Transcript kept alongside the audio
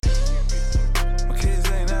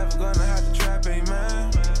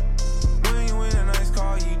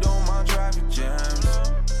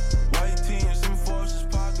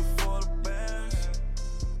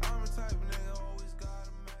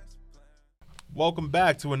Welcome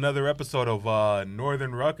back to another episode of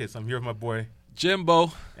Northern Ruckus. I'm here with my boy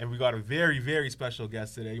Jimbo. And we got a very, very special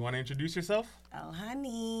guest today. You want to introduce yourself? Elle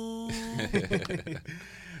Honey.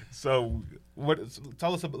 So,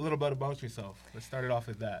 tell us a little bit about yourself. Let's start it off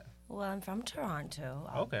with that. Well, I'm from Toronto.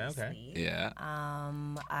 Okay. Yeah.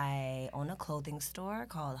 I own a clothing store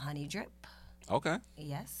called Honey Drip. Okay.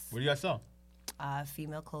 Yes. What do you guys sell?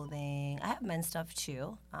 Female clothing. I have men's stuff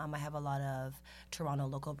too. I have a lot of Toronto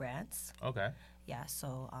local brands. Okay. Yeah,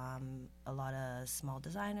 so a lot of small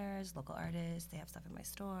designers, local artists, they have stuff in my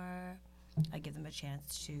store. I give them a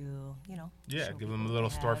chance to, Yeah, show give them a people little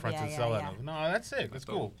what they storefront have. to sell it. No, that's sick. That's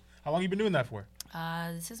cool. How long you been doing that for?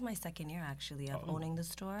 This is my second year, actually, of owning the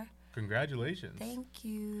store. Congratulations. Thank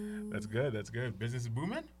you. That's good. Business is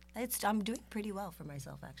booming? I'm doing pretty well for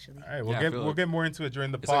myself, actually. All right, we'll get more into it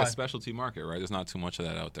during the pod. It's like a specialty market, right? There's not too much of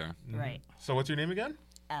that out there. Mm-hmm. Right. So what's your name again?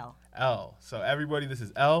 Elle. So everybody, this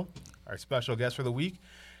is Elle, our special guest for the week.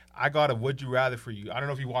 I got a would you rather for you. I don't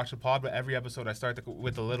know if you watch the pod, but every episode I start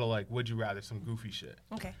with a little would you rather, some goofy shit.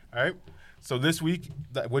 Okay. All right. So this week,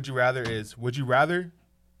 the would you rather is, would you rather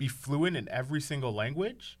be fluent in every single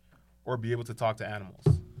language or be able to talk to animals?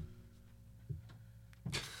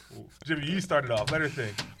 Jimmy, you started off. Let her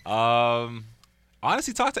think.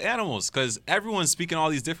 Honestly, talk to animals, because everyone's speaking all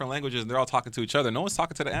these different languages and they're all talking to each other. No one's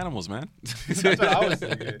talking to the animals, man. That's what I was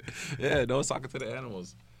thinking. Yeah, no one's talking to the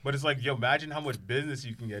animals. But it's like, imagine how much business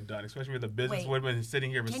you can get done, especially with a businesswoman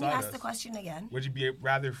sitting here beside us. Can you ask the question again? Would you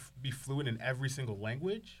rather be fluent in every single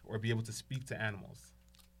language or be able to speak to animals?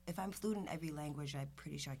 If I'm fluent in every language, I'm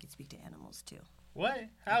pretty sure I could speak to animals too. What?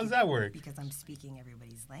 How does that work? Because I'm speaking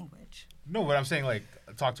everybody's language. No, but I'm saying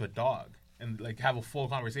talk to a dog and have a full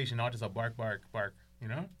conversation, not just a bark, bark, bark. You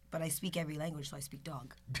know? But I speak every language, so I speak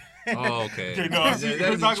dog. Oh, okay. Okay, no,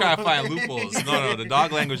 They're trying to find loopholes. No, the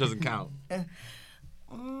dog language doesn't count.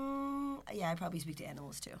 Yeah, I probably speak to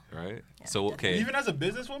animals too. Right? Yeah, So, okay. Even as a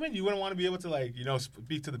businesswoman, you wouldn't want to be able to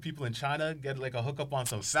speak to the people in China, get a hookup on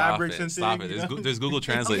some Stop fabrics it. and Stop things. it. There's Google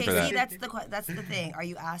Translate Okay, for that. see, that's the thing. Are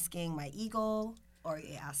you asking my ego? Or are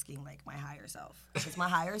you asking my higher self? Because my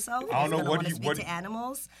higher self is going to want to speak to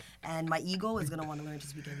animals, and my ego is going to want to learn to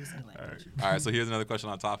speak every single language. All right, so here's another question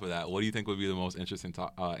on top of that. What do you think would be the most interesting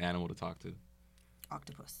animal to talk to?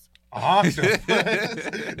 Octopus. Octopus.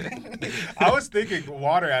 I was thinking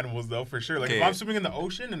water animals though, for sure. If I'm swimming in the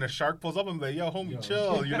ocean and a shark pulls up, I'm like, yo, homie,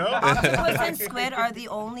 chill, you know? Octopus and squid are the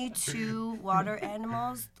only two water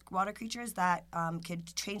creatures that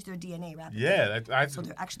could change their DNA rapidly. Yeah, so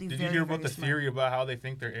they're actually did very, you hear about very the smart. theory about how they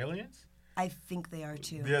think they're aliens? I think they are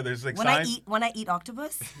too. Yeah, there's when science. when I eat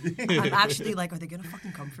octopus, I'm actually are they gonna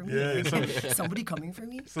fucking come for me? Yeah, somebody coming for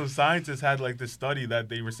me? Some scientists had this study that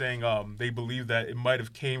they were saying they believe that it might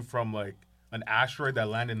have came from an asteroid that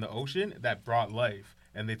landed in the ocean that brought life.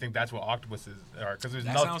 And they think that's what octopuses are.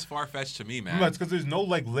 That sounds far-fetched to me, man. No, it's because there's no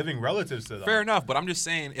living relatives to them. Fair enough, but I'm just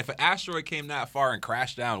saying, if an asteroid came that far and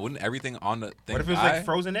crashed down, wouldn't everything on the thing What if it was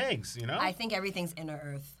frozen eggs, you know? I think everything's inner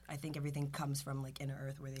Earth. I think everything comes from inner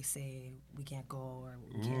Earth where they say we can't go or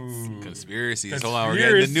we can't see. Conspiracies. Hold on, we're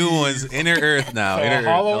getting the new ones. Inner Earth now. So Inner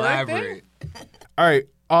Earth. Elaborate. All right.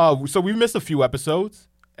 So we missed a few episodes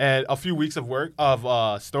and a few weeks of work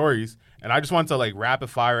of stories. And I just wanted to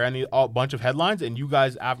rapid fire a bunch of headlines, and you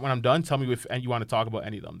guys, when I'm done, tell me if you want to talk about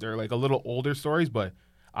any of them. They're a little older stories, but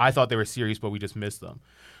I thought they were serious, but we just missed them.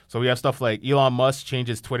 So we have stuff like Elon Musk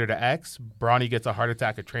changes Twitter to X, Bronny gets a heart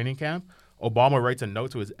attack at training camp, Obama writes a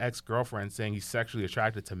note to his ex-girlfriend saying he's sexually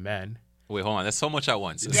attracted to men. Wait, hold on. That's so much at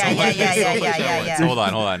once. Yeah. Hold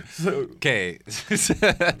on. Okay.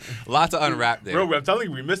 Lot to unwrap there. Bro, I'm telling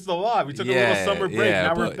you, we missed a lot. We took a little summer break.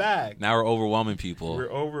 Now we're back. Now we're overwhelming people. We're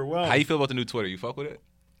overwhelmed. How you feel about the new Twitter? You fuck with it?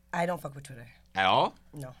 I don't fuck with Twitter. At all?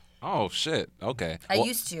 No. Oh, shit. Okay. I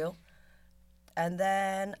used to. And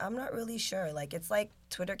then I'm not really sure. It's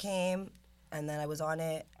Twitter came, and then I was on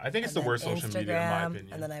it. I think it's the worst social media, in my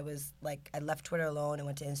opinion. And then I was I left Twitter alone and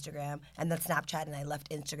went to Instagram, and then Snapchat, and I left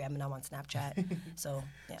Instagram, and I'm on Snapchat. So,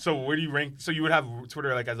 yeah. So where do you rank? So you would have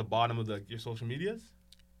Twitter as a bottom of your social medias?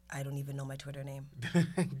 I don't even know my Twitter name.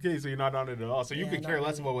 Okay, so you're not on it at all. So you could care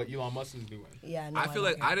less really. about what Elon Musk is doing. Yeah, no, I feel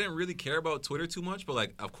I didn't really care about Twitter too much,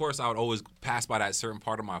 but of course I would always pass by that certain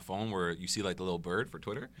part of my phone where you see the little bird for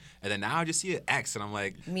Twitter, and then now I just see an X, and I'm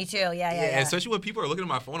like, me too. Yeah. And especially when people are looking at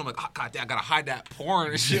my phone, I'm like, oh god damn, I gotta hide that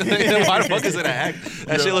porn and shit. Why the fuck is it an X?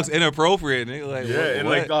 That shit looks inappropriate.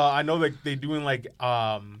 And I know they doing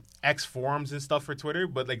X forums and stuff for Twitter,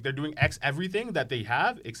 but they're doing X everything that they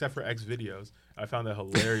have except for X videos. I found that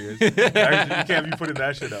hilarious. You can't be putting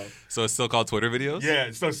that shit out. So it's still called Twitter videos? Yeah,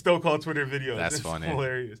 it's still called Twitter videos. That's it's funny.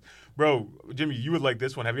 Hilarious. Bro, Jimmy, you would like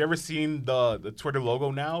this one. Have you ever seen the Twitter logo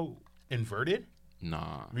now inverted?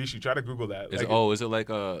 Nah. Mishi, try to Google that. Is it like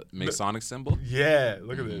a Masonic symbol? Yeah,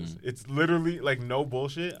 look at this. It's literally like no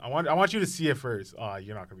bullshit. I want you to see it first.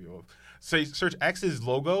 You're not gonna be able. So search X's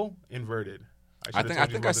logo inverted. I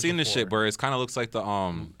think I've seen this shit where it kind of looks like the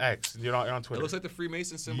X. You're on Twitter. It looks like the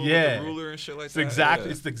Freemason symbol with the ruler and shit like that.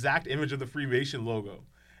 It's the exact image of the Freemason logo,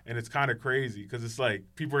 and it's kind of crazy because it's like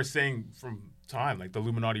people are saying from time like the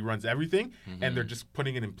Illuminati runs everything, and they're just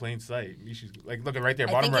putting it in plain sight. You should like look at right there,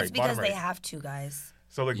 bottom right. I think it's because they have to, guys.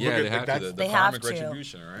 So like look at like the karmic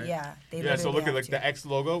retribution, right? Yeah, so look at like the X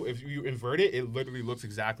logo. If you invert it, it literally looks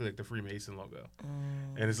exactly like the Freemason logo.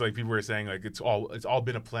 And it's like people are saying like it's all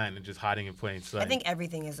been a plan and just hiding in plain sight. I think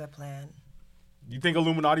everything is a plan. You think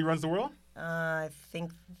Illuminati runs the world? I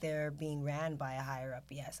think they're being ran by a higher up.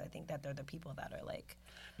 Yes, I think that they're the people that are like.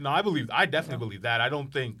 No, I definitely believe that. I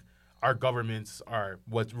don't think our governments are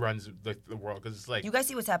what runs the world because it's like you guys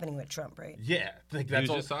see what's happening with Trump, right? Yeah, like that's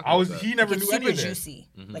all. He never knew any of this. Juicy.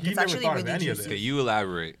 Like he it's never actually thought really of any juicy. of this. Okay, you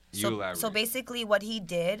elaborate. So basically, what he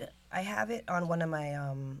did, I have it on one of my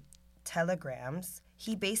telegrams.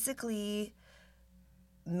 He basically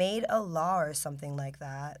made a law or something like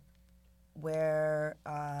that, where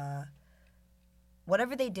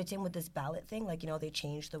whatever they did to him with this ballot thing, like, you know, they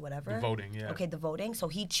changed the whatever. The voting, yeah. Okay, the voting. So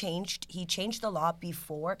he changed the law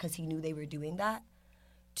before because he knew they were doing that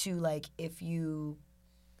to, like, if you...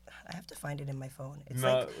 I have to find it in my phone. It's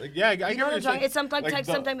I get know what I'm talking. It's some like type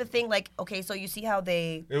of thing. Like, okay, so you see how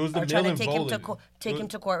they are trying to take him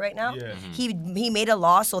to court right now. Yeah. He made a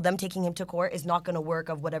law, so them taking him to court is not going to work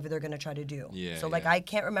of whatever they're going to try to do. Yeah. So like, I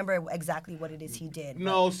can't remember exactly what it is he did.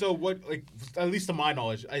 No, so what? Like, at least to my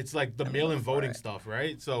knowledge, it's like the mail-in voting stuff,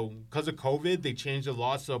 right? So because of COVID, they changed the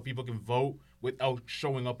law so people can vote without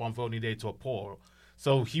showing up on voting day to a poll.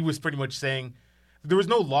 So he was pretty much saying. There was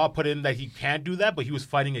no law put in that he can't do that, but he was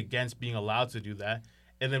fighting against being allowed to do that.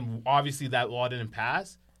 And then obviously that law didn't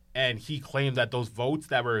pass, and he claimed that those votes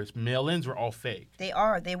that were mail-ins were all fake. They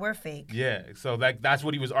were fake. Yeah, so that's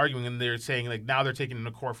what he was arguing, and they're saying like now they're taking him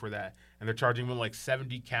to court for that, and they're charging him like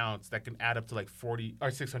 70 counts that can add up to like 40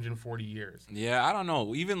 or 640 years. Yeah, I don't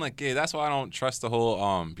know. Even like that's why I don't trust the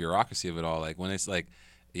whole bureaucracy of it all. Like when it's like.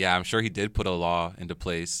 Yeah, I'm sure he did put a law into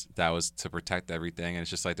place that was to protect everything, and it's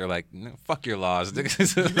just like they're like, no, "Fuck your laws."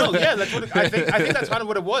 That's what I think that's kind of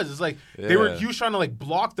what it was. It's like he was trying to like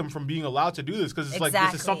block them from being allowed to do this because it's like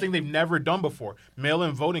this is something they've never done before.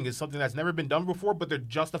 Mail-in voting is something that's never been done before, but they're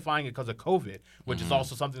justifying it because of COVID, which is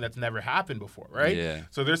also something that's never happened before, right? Yeah.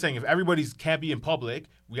 So they're saying if everybody can't be in public,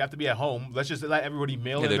 we have to be at home. Let's just let everybody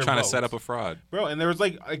mail in. They're their trying votes. to set up a fraud, bro. And there was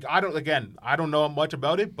like I don't know much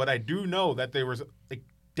about it, but I do know that there was like.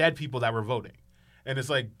 Dead people that were voting. And it's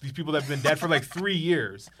like these people that have been dead for like 3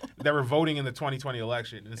 years that were voting in the 2020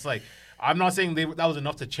 election. And it's like, I'm not saying that was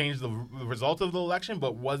enough to change the result of the election,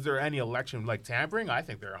 but was there any election like tampering? I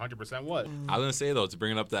think there 100% was. I was going to say, though, to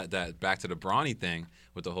bring it up that back to the Bronny thing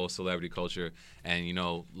with the whole celebrity culture. And, you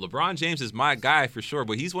know, LeBron James is my guy for sure,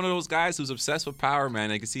 but he's one of those guys who's obsessed with power,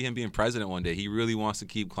 man. I can see him being president one day. He really wants to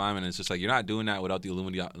keep climbing. And it's just like, you're not doing that without the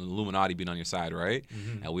Illuminati being on your side, right?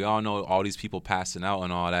 Mm-hmm. And we all know all these people passing out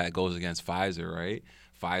and all that goes against Pfizer, right?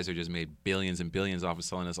 Pfizer just made billions and billions off of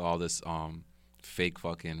selling us all this fake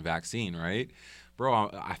fucking vaccine, right?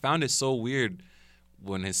 Bro, I found it so weird.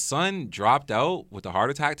 When his son dropped out with the heart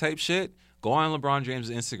attack type shit, go on LeBron James'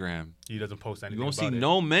 Instagram. He doesn't post anything. You don't see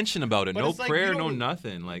no mention about it, no prayer, no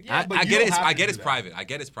nothing. Like I get it. I get it's private. I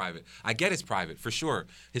get it's private for sure.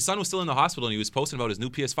 His son was still in the hospital and he was posting about his new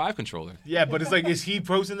PS5 controller. Yeah, but it's like, is he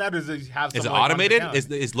posting that or does he have? Is it automated?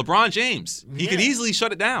 It's LeBron James. He could easily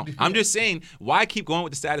shut it down. I'm just saying, why keep going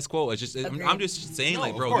with the status quo? It's just I'm just saying,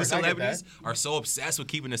 like, bro, these celebrities are so obsessed with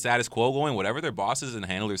keeping the status quo going. Whatever their bosses and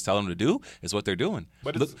handlers tell them to do is what they're doing.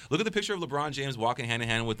 But look at the picture of LeBron James walking hand in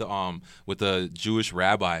hand with the Jewish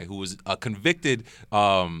rabbi who was a convicted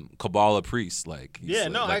Kabbalah priest. Like,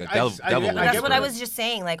 that's what I was just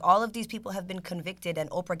saying. Like, all of these people have been convicted, and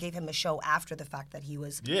Oprah gave him a show after the fact that he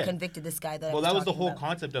was convicted. This guy that that was the whole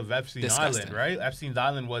concept of Epstein's Island, right? Epstein's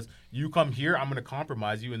Island was you come here, I'm going to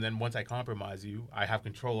compromise you, and then once I compromise you, I have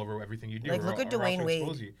control over everything you do. Like, look at Dwayne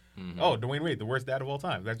Wade. Mm-hmm. Oh, Dwayne Wade, the worst dad of all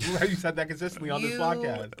time. That's why you said that consistently on this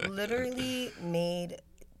podcast. You literally made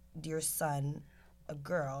your son a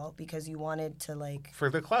girl because you wanted to, like, for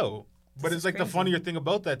the clout. But it's like crazy. The funnier thing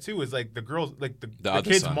about that too is like the girls, like the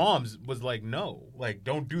kids' moms was like, no, like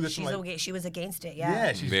don't do this. She was against it.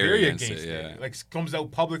 Yeah, she's very against it. Yeah. Like comes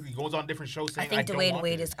out publicly, goes on different shows saying, I think Dwayne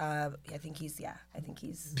Wade is. I think he's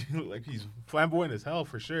like he's flamboyant as hell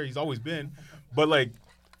for sure. He's always been, but like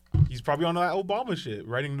he's probably on that Obama shit,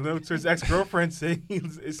 writing notes to his ex-girlfriend saying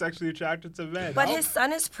he's sexually attracted to men. But his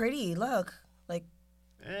son is pretty. Look, like.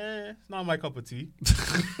 It's not my cup of tea.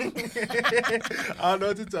 I don't know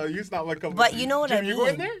what to tell you. It's not my cup of tea. But you know what Jim, I mean. You go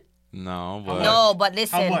in there? No, but No, but How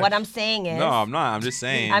listen, much? what I'm saying is. no, I'm not. I'm just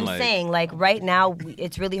saying. I'm like, saying, like, right now,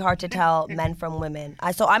 it's really hard to tell men from women.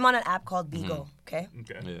 So I'm on an app called Bigo, okay?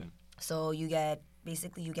 Okay. Yeah. So you get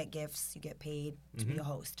gifts, you get paid to be a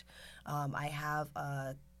host. I have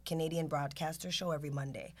a Canadian broadcaster show every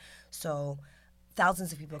Monday. So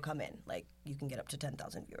thousands of people come in. Like, you can get up to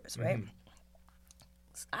 10,000 viewers, right?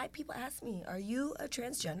 People ask me, are you a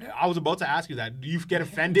transgender? I was about to ask you that. Do you get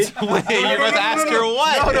offended? Wait, you're about to ask her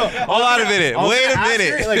what? No. Hold on a minute. I was Wait a gonna ask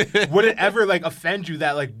minute. her, like, would it ever like offend you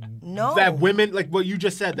that like No. that women like what you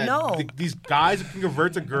just said that No. these guys can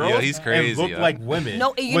convert to girls Yo, he's crazy, and look yo. like women?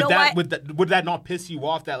 No, you would know that, what? Would that not piss you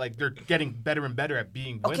off that like they're getting better and better at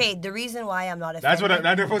being women? Okay, the reason why I'm not offended. That's what I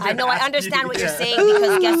was I know, gonna I ask understand you. what you're Yeah. saying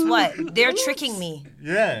because guess what? They're tricking me.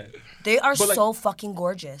 Yeah. They are But, like- so fucking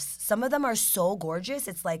gorgeous. Some of them are so gorgeous.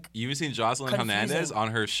 It's like, You even seen Jocelyn Confusing. Hernandez on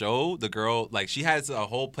her show? The girl, like, she has a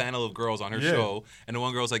whole panel of girls on her Yeah. show, and the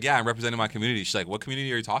one girl's like, "Yeah, I'm representing my community." She's like, "What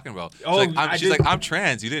community are you talking about?" She's Oh, like, I she's did- like, "I'm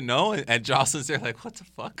trans. You didn't know?" And Jocelyn's there, like, "What the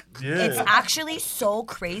fuck?" Yeah. it's actually so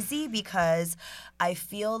crazy because I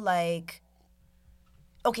feel like,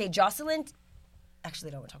 okay, Jocelyn. Actually,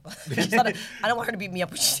 I don't want to talk about that. I don't want her to beat me up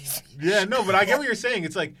when she sees me. Yeah, no, but I get what you're saying.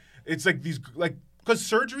 It's like these like because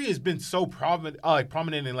surgery has been so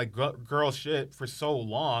prominent in like girl shit for so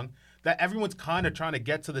long that everyone's kind of trying to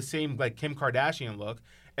get to the same like Kim Kardashian look,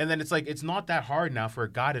 and then it's like it's not that hard now for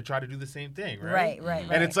a guy to try to do the same thing, right? Right.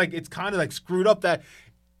 And it's like it's kind of like screwed up that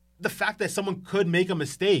the fact that someone could make a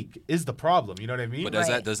mistake is the problem. You know what I mean? But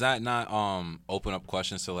Right. does that not open up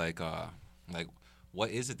questions to like what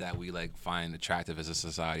is it that we like find attractive as a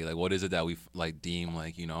society? Like, what is it that we like deem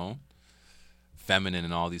like feminine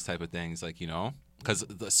and all these type of things? Like, because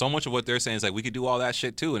so much of what they're saying is like we could do all that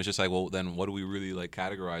shit too, and it's just like, well, then what do we really like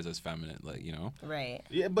categorize as feminine? Like, Right.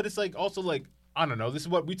 Yeah, but it's like also like I don't know. This is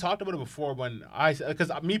what we talked about it before when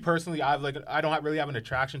because me personally, I don't really have an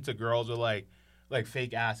attraction to girls with like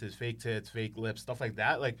fake asses, fake tits, fake lips, stuff like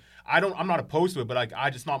that. Like I'm not opposed to it, but like I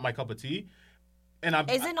just not my cup of tea. And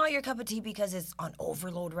Is it not your cup of tea because it's on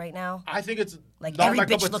overload right now? I think it's Like not every my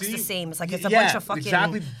cup bitch of looks tea. the same. It's like it's a Yeah, bunch of fucking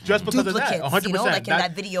exactly just because of duplicates. that. 100%. You know, like in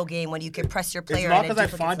that video game when you can press your It's player. not and because I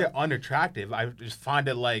duplicates find it. it unattractive. I just find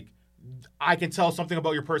it like I can tell something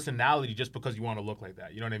about your personality just because you want to look like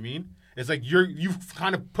that. You know what I mean? It's like you've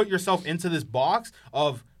kind of put yourself into this box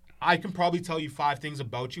of I can probably tell you 5 things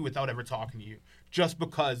about you without ever talking to you just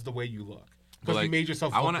because the way you look. Because like, you made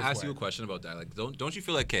yourself. I want to ask you a question about that. Like, don't you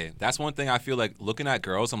feel like, okay, that's one thing I feel like looking at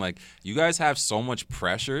girls. I'm like, you guys have so much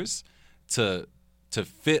pressures to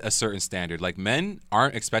fit a certain standard. Like, men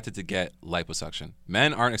aren't expected to get liposuction.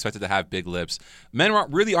 Men aren't expected to have big lips. Men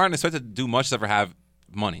really aren't expected to do much except for have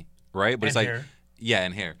money, right? But And it's like. hair. Yeah,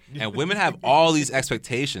 and hair. And women have all these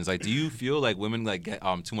expectations. Like, do you feel like women like get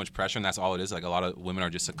too much pressure and that's all it is? Like, a lot of women are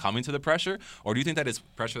just succumbing to the pressure, or do you think that it's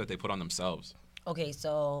pressure that they put on themselves? Okay,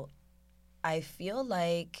 so I feel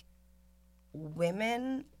like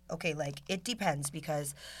women, okay, like it depends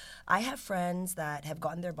because I have friends that have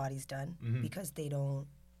gotten their bodies done because they don't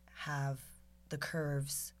have the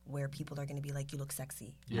curves where people are going to be like, you look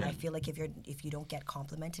sexy. Yeah. I feel like if you don't get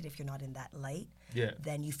complimented, if you're not in that light, Yeah.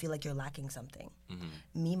 then you feel like you're lacking something.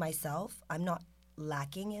 Me, myself, I'm not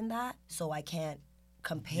lacking in that, so I can't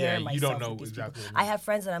compare Yeah, you myself don't know with these exactly people. what I have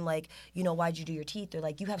friends that I'm like, why'd you do your teeth? They're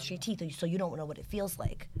like, you have straight teeth, so you don't know what it feels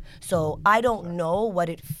like. So I don't know what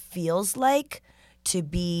it feels like to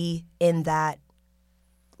be in that,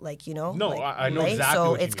 like, No, like, I know light. exactly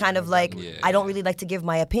So what you it's mean. kind of like, Yeah. I don't really like to give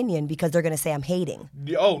my opinion because they're going to say I'm hating.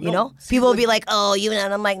 Oh, no. You know? See, People will like- be like, oh,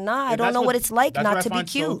 and I'm like, nah, I don't That's know what it's like that's not what to I be find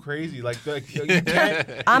cute. So crazy, like you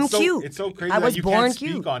can't. I'm it's so, cute. It's so crazy I that was you born can't speak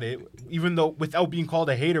cute. on it, even though without being called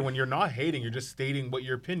a hater. When you're not hating, you're just stating what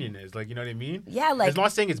your opinion is. Like, you know what I mean? Yeah, like- it's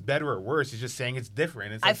not saying it's better or worse. It's just saying it's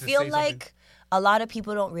different. It's I like to feel say like a lot of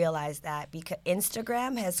people don't realize that because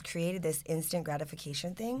Instagram has created this instant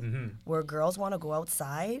gratification thing where girls want to go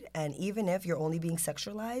outside, and even if you're only being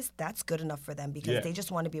sexualized, that's good enough for them because Yeah. they just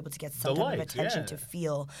want to be able to get some type of likes, attention yeah. to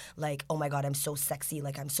feel like, oh my God, I'm so sexy,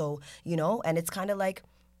 like I'm so, and it's kind of like,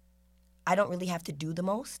 I don't really have to do the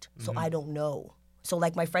most, so I don't know. So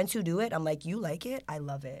like my friends who do it, I'm like, you like it? I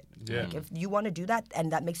love it. Yeah. Like if you want to do that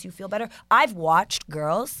and that makes you feel better. I've watched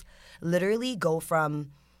girls literally go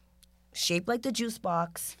from shaped like the juice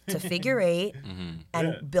box to figure 8 and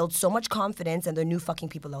Yeah. build so much confidence and they're new fucking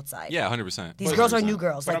people outside. Yeah, 100%. These girls are new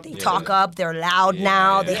girls. Like they Yeah. talk up, they're loud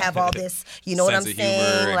now, yeah. they have all this, you know what I'm Sense of humor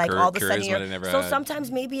saying? and Like all of a sudden charisma you're they never so had.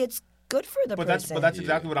 sometimes maybe it's good for the But person. that's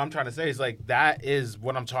exactly what I'm trying to say. Is like that is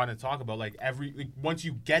what I'm trying to talk about. Like once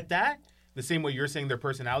you get that, the same way you're saying their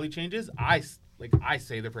personality changes, I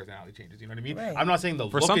say their personality changes. You know what I mean? Right. I'm not saying the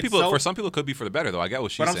For look some people, itself, for some people, it could be for the better, though. I get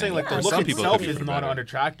what she's but I'm saying. saying like the For look some people, it itself could be is for the not better.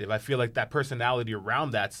 unattractive. I feel like that personality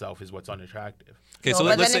around that self is what's unattractive. Okay, No, so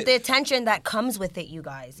but let's then say the attention that comes with it, you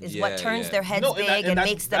guys, is Yeah, what turns yeah. their heads No, big and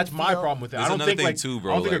makes them that's feel. my problem with it. There's I don't another think thing like too,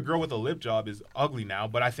 bro, I don't think a like- girl with a lip job is ugly now,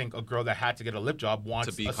 but I think a girl that had to get a lip job wants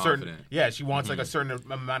To be a confident. certain she wants like a certain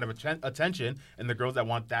amount of attention, and the girls that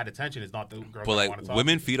want that attention is not the girls But that want to like talk.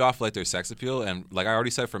 women feed off like their sex appeal, and like I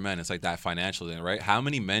already said for men, it's like that financial thing, right? How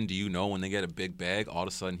many men do you know when they get a big bag, all of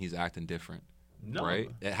a sudden he's acting different? No. Right?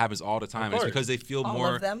 It happens all the time. It's course. because they feel All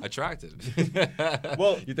more of them? attractive.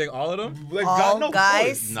 Well, you think all of them? like, All God, no, of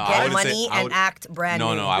guys course. No, I get wouldn't say- money I and would- act brand No,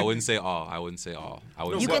 new. no, I wouldn't say all. I wouldn't say all.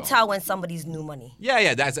 You say can all. tell when somebody's new money.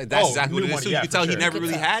 Yeah, that's Oh, exactly what new it is. money, too. yeah, You can for tell he sure. never You can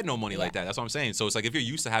really tell. had no money like that. That's what I'm saying. So it's like if you're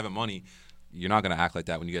used to having money, you're not gonna act like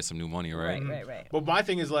that when you get some new money, right? Right. But my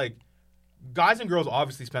thing is like, guys and girls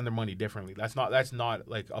obviously spend their money differently. That's not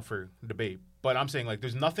like up for debate. But I'm saying like,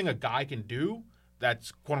 there's nothing a guy can do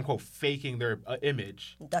that's quote unquote faking their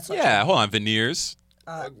image. That's what Yeah, hold on, veneers.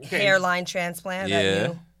 hairline transplant. Yeah. That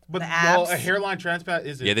new, But the well, abs. a hairline transplant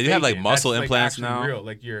isn't. Yeah, they do have, like, faking. muscle That's, implants like, actually now. Real,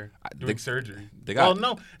 like you're doing surgery. They got well,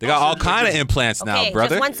 no, they not got all surgery, kind of like- implants now, Okay,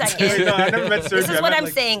 brother. just one second. No, I never meant surgery. This is I what meant, I'm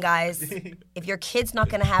like, saying, guys. If your kid's not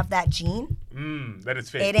gonna have that gene, That it's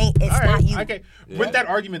fake. It ain't- it's All right, not you. Okay. With that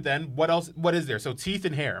argument, then what else? What is there? So teeth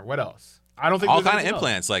and hair. What else? I don't think all there's kind of anything else.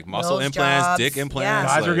 implants, like muscle Nose implants, jobs, dick yeah.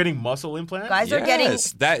 implants. Guys are like- getting muscle implants. guys are getting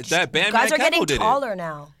Yes, that Bam guys Man are getting Kevo did it. taller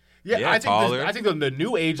now. Yeah, Yeah, I think taller. I think the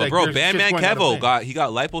new age. But like, bro, there's Bam shit's Man going out of Kevo thing. he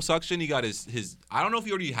got liposuction. He got his. I don't know if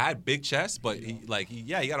he already had big chest, but he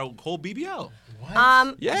got a whole BBL.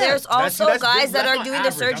 Yeah. There's also that's guys that that's are not doing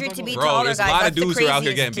average. the surgery I'm to be talking Bro, taller, there's guys. a lot That's of the dudes who are out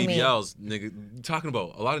here craziest getting to me. BBLs, nigga. You talking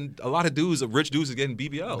about a lot of dudes, rich dudes, are getting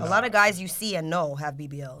BBLs. A lot of guys you see and know have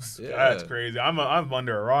BBLs. Yeah. That's crazy. I'm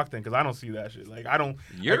under a rock then because I don't see that shit. Like I don't.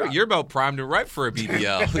 You're about primed and ripe for a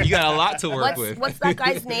BBL. You got a lot to work with. What's that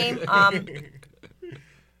guy's name?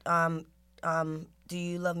 Do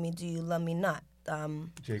you love me? Do you love me not? J.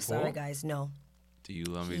 Cole? Sorry, guys, no. Do you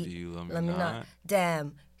love me? Do you love me? Love me not? not.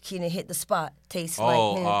 Damn, he didn't hit the spot. Tastes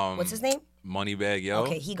Oh, like what's his name? Moneybag Yo.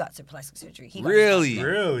 Okay, he got plastic surgery. He got Really?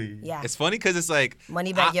 Really. Yeah. It's funny because it's like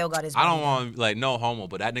Moneybag Yo got his I don't money want like no homo,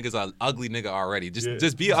 but that nigga's an ugly nigga already. Yeah.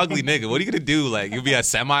 Just be an ugly nigga. What are you gonna do? Like you be a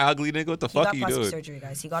semi-ugly nigga? What the He fuck got are you plastic doing? surgery,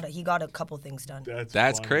 guys. He got a couple things done. That's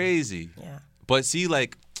funny. crazy. Yeah. But see,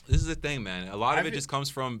 like this is the thing, man. A lot of I it feel- just comes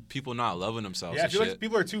from people not loving themselves. Yeah, I and feel shit. like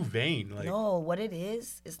people are too vain. Like No, what it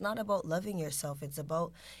is, it's not about loving yourself. It's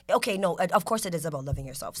about, okay, no, of course it is about loving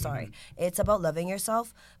yourself. Sorry. Mm-hmm. It's about loving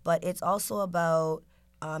yourself, but it's also about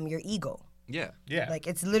your ego. Yeah. yeah. Like,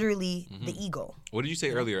 it's literally Mm-hmm. the ego. What did you say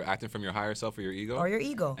earlier? Acting from your higher self or your ego? Or your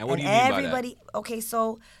ego. And what do you mean by that? everybody, okay,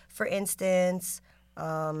 so for instance,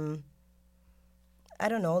 I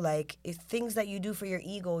don't know, like if things that you do for your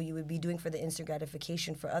ego, you would be doing for the instant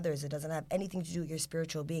gratification for others. It doesn't have anything to do with your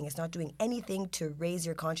spiritual being. It's not doing anything to raise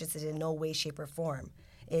your consciousness in no way, shape, or form.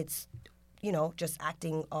 It's, just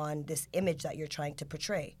acting on this image that you're trying to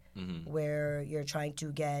portray, where you're trying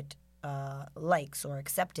to get likes or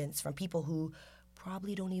acceptance from people who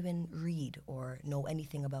probably don't even read or know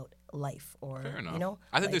anything about life or Fair enough.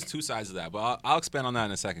 I think like- there's two sides of that, but I'll expand on that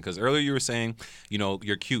in a second because earlier you were saying,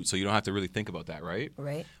 you're cute, so you don't have to really think about that, right?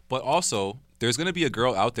 Right. But also, there's gonna be a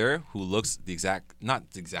girl out there who looks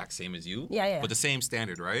not the exact same as you, Yeah. but the same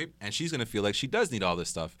standard, right? And she's gonna feel like she does need all this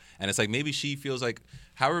stuff, and it's like maybe she feels like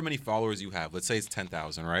however many followers you have, let's say it's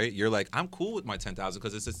 10,000, right? You're like, I'm cool with my 10,000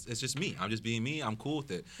 because it's just me. I'm just being me. I'm cool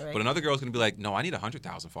with it. Right. But another girl's gonna be like, no, I need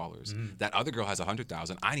 100,000 followers. That other girl has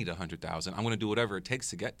 100,000. I need 100,000. I'm gonna do whatever it takes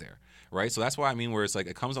to get there, right? So that's why I mean, where it's like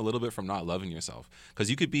it comes a little bit from not loving yourself because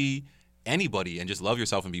you could be anybody and just love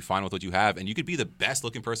yourself and be fine with what you have, and you could be the best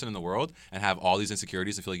looking person in the world and have all these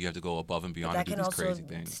insecurities and feel like you have to go above and beyond That to do can these also crazy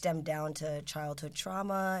things. stem down to childhood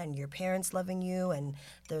trauma and your parents loving you and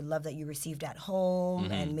the love that you received at home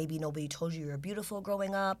Mm-hmm. and maybe nobody told you you were beautiful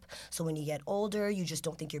growing up. So when you get older, you just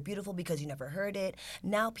don't think you're beautiful because you never heard it.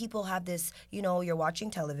 Now people have this, you're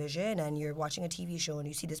watching television and you're watching a TV show and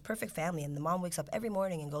you see this perfect family and the mom wakes up every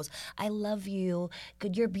morning and goes, I love you,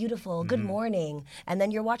 good, you're beautiful, good morning. And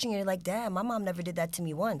then you're watching and you're like, damn, my mom never did that to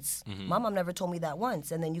me once. My mom never told me that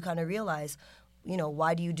once. And then you kind of realize,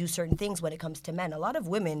 why do you do certain things when it comes to men? A lot of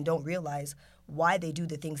women don't realize why they do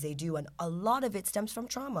the things they do, and a lot of it stems from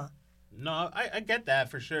trauma. No, I get that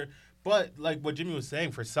for sure. But like what Jimmy was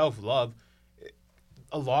saying, for self-love,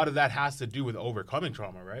 a lot of that has to do with overcoming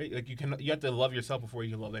trauma, right? Like you have to love yourself before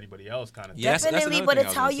you can love anybody else, kind of thing. Yes, that's Definitely, another but thing I it's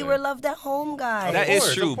was how gonna you say. were loved at home, guys. That Of is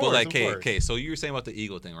course, true, of but like, course. okay, so you were saying about the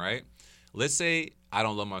ego thing, right? let's say I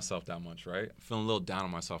don't love myself that much, right? I'm feeling a little down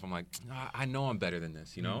on myself. I'm like, I know I'm better than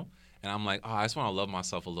this, you know? And I'm like, I just want to love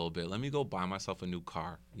myself a little bit. Let me go buy myself a new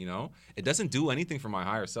car, you know? It doesn't do anything for my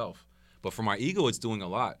higher self. But for my ego, it's doing a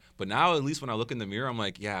lot. But now, at least when I look in the mirror, I'm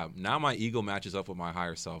like, yeah, now my ego matches up with my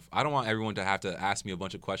higher self. I don't want everyone to have to ask me a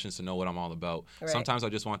bunch of questions to know what I'm all about. Right. Sometimes I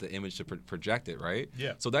just want the image to project it, right?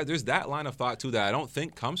 Yeah. So there's that line of thought, too, that I don't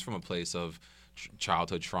think comes from a place of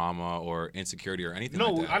childhood trauma or insecurity or anything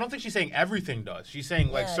like that. No, I don't think she's saying everything does. She's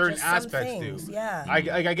saying, like, certain aspects do. Yeah. I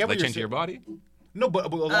get what you're saying. Change your body? No,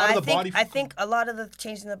 but a lot of the body... I think a lot of the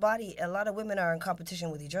change in the body, a lot of women are in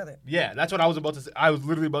competition with each other. Yeah, that's what I was about to say. I was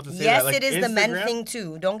literally about to say yes, that. Like, it is Instagram, the men thing,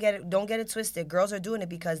 too. Don't get it twisted. Girls are doing it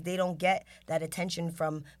because they don't get that attention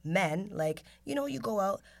from men. Like, you know, you go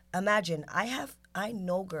out. Imagine, I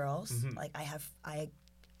know girls. Like, I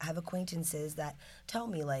have acquaintances that tell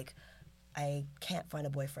me, like, I can't find a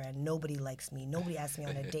boyfriend. Nobody likes me. Nobody asks me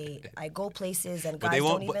on a date. I go places and guys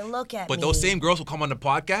don't even look at me. But those same girls will come on the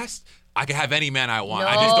podcast. I can have any man I want.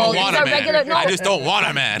 I just don't want a man. I just don't want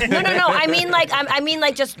a man. No. I mean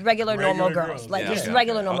like just regular normal girls. Like just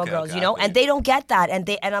regular normal girls, you know? And they don't get that.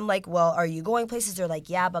 And I'm like, well, are you going places? They're like,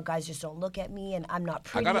 yeah, but guys just don't look at me and I'm not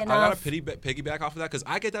pretty enough. I got to piggyback off of that because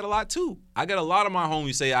I get that a lot too. I get a lot of my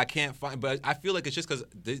homies say I can't find, but I feel like it's just because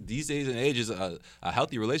these days and ages, a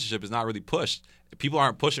healthy relationship is not really pushed. People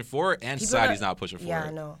aren't pushing for it, and society's not pushing for it. Yeah,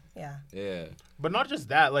 I know. Yeah. Yeah. But not just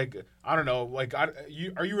that. Like, I don't know. Like, are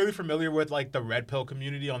you really familiar with, like, the red pill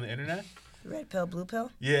community on the internet? Red pill, blue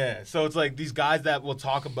pill? Yeah. So it's, like, these guys that will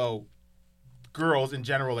talk about girls in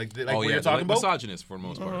general. Like what you're talking about? Misogynists for the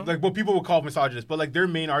most part. Like, what people would call misogynists. But, like, their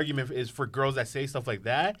main argument is for girls that say stuff like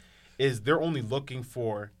that is they're only looking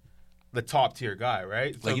for the top tier guy,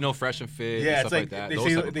 right? So, like, Fresh and Fit, yeah, and stuff like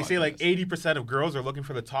that. They say like 80% of girls are looking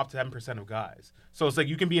for the top 10% of guys. So it's like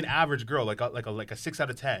you can be an average girl, like a 6 out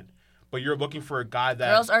of 10, but you're looking for a guy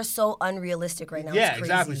that girls are so unrealistic right now. Yeah,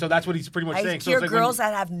 exactly. So that's what he's pretty much saying. I hear girls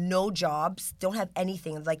that have no jobs, don't have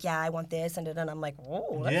anything. Like, yeah, I want this and then I'm like,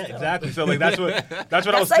 whoa. Yeah, exactly. So like that's what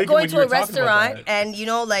I was like thinking when you were going to a restaurant and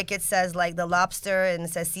like it says like the lobster and it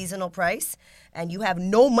says seasonal price. And you have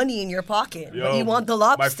no money in your pocket, but you want the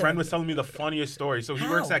lobster. My friend was telling me the funniest story. So he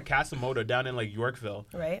works at Casamoda down in like Yorkville.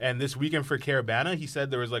 Right. And this weekend for Caravana, he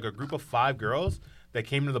said there was like a group of 5 girls that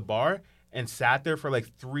came to the bar and sat there for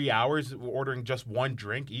like 3 hours ordering just one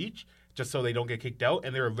drink each, just so they don't get kicked out.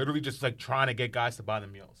 And they were literally just like trying to get guys to buy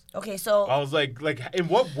them meals. Okay, so I was like in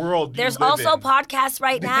what world do there's you live also in? Podcasts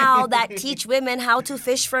right now that teach women how to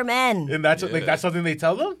fish for men. And that's like that's something they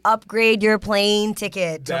tell them? Upgrade your plane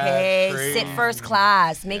ticket, okay? Crazy. Sit first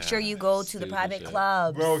class. Make sure you go to the private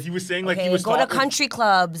clubs. Bro, he was saying like he was go to country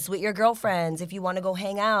clubs with your girlfriends if you want to go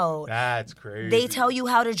hang out. That's crazy. They tell you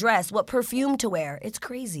how to dress, what perfume to wear. It's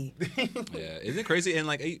crazy. Yeah, isn't it crazy? And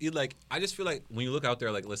like I just feel like when you look out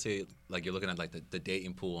there, like let's say like you're looking at like the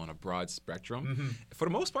dating pool on a broad spectrum, for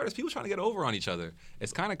the most part, it's people trying to get over on each other.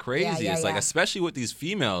 It's kind of crazy. It's like especially with these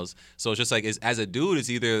females. So it's just like as a dude, it's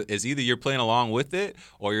either you're playing along with it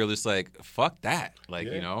or you're just like fuck that, like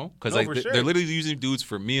because they're literally using dudes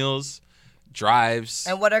for meals, drives.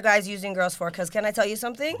 And what are guys using girls for? Because can I tell you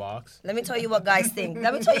something? Box. Let me tell you what guys think.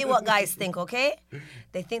 Let me tell you what guys think, okay?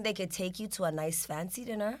 They think they could take you to a nice fancy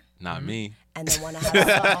dinner. Not me. And then want to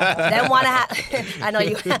have.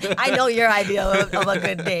 I know your idea of a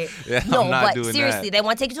good date. Yeah, no, I'm not but doing seriously, that. they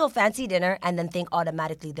want to take you to a fancy dinner and then think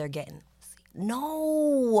automatically they're getting.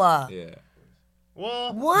 No. Yeah.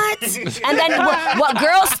 Well. What? And then what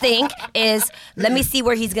girls think is, let me see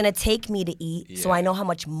where he's going to take me to eat so I know how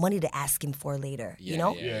much money to ask him for later, you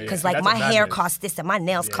know? Because like my hair costs this and my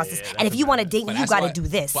nails cost this. And if you want to date me, you got to do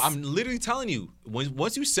this. But I'm literally telling you,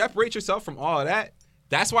 once you separate yourself from all of that,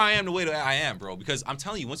 that's why I am the way that I am, bro. Because I'm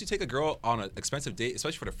telling you, once you take a girl on an expensive date,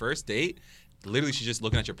 especially for the first date, literally she's just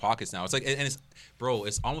looking at your pockets now. It's like, and it's, bro,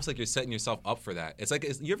 it's almost like you're setting yourself up for that. It's like,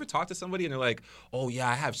 you ever talk to somebody and they're like, oh yeah,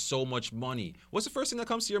 I have so much money. What's the first thing that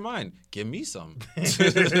comes to your mind? Give me some.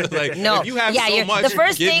 Like, no, if you have so much, the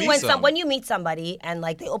first give thing me when you meet somebody and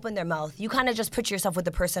like they open their mouth, you kind of just put yourself with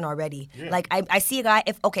the person already. Yeah. Like I see a guy,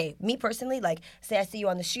 me personally, like say I see you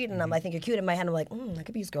on the street and I think you're cute in my hand, I'm like, I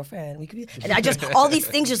could be his girlfriend. We could be, and I just all these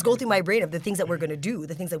things just go through my brain of the things that we're gonna do,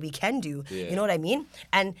 the things that we can do. Yeah. You know what I mean?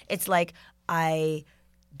 And it's like I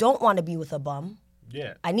don't want to be with a bum.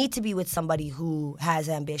 Yeah. I need to be with somebody who has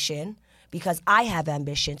ambition because I have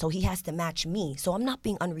ambition, so he has to match me. So I'm not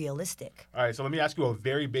being unrealistic. All right, so let me ask you a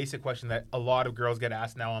very basic question that a lot of girls get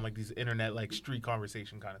asked now on like these internet like street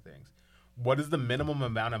conversation kind of things. What is the minimum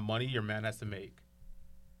amount of money your man has to make?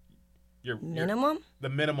 Minimum? The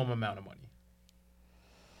minimum amount of money.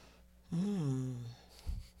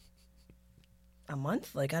 A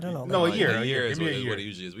month? Like, I don't know. No, like, a year. A year is Give me what a year. it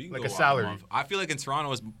usually is. We can Like go a off salary. month. I feel like in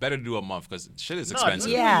Toronto it's better to do a month because shit is No,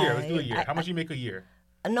 expensive. let's do a year. How much do you make a year?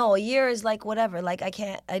 No, a year is like whatever. Like,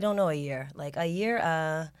 I don't know a year. Like, a year,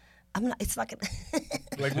 it's not gonna.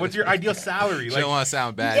 Like, what's your ideal salary? She Like, don't want to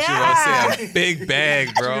sound bad. She want to say a big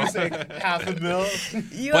bag, bro. say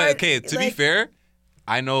 $500,000. But okay, to be fair,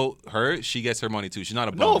 I know her. She gets her money too. She's not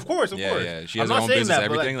a bum. No, of course. Yeah. She has I'm her not own saying business, that,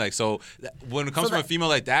 but, everything. Like so, when it comes from a female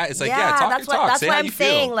like that, it's like talk that's your talk. That's Say why how I'm you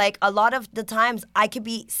saying, feel. like, a lot of the times I could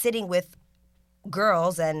be sitting with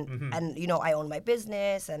girls and Mm-hmm. and you know, I own my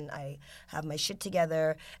business and I have my shit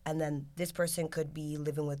together, and then this person could be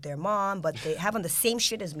living with their mom, but they have on the same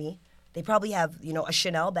shit as me. They probably have, you know, a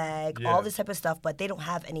Chanel bag, all this type of stuff, but they don't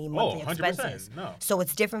have any monthly 100%, expenses. no. So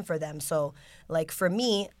it's different for them. So, like, for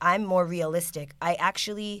me, I'm more realistic. I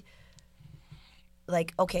actually,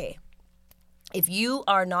 like, okay, if you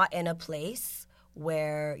are not in a place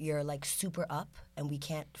where you're, like, super up and we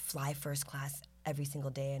can't fly first class every single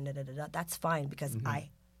day and that's fine because I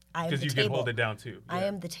am the Because you table. can hold it down too. I Yeah.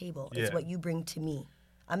 am the table. It's Yeah. what you bring to me.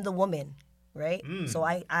 I'm the woman, right? So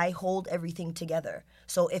I hold everything together.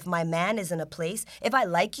 So if my man is in a place, if I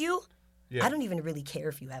like you, Yeah. I don't even really care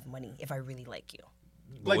if you have money if I really like you.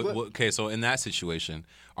 Like, Okay, so in that situation,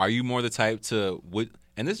 are you more the type to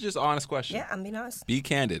and this is just an honest question. Yeah, I'm being honest. Be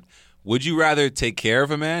candid. Would you rather take care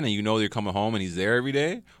of a man and you know you're coming home and he's there every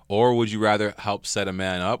day? Or would you rather help set a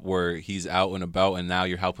man up where he's out and about and now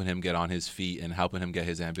you're helping him get on his feet and helping him get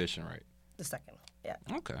his ambition right? The second. Yeah.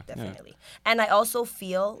 Okay. yeah. Definitely. And I also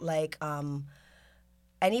feel like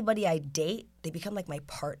anybody I date, they become like my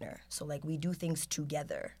partner. So like we do things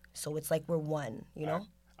together. So it's like we're one, you know?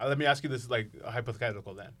 Let me ask you this, like, a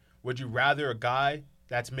hypothetical then. Would you rather a guy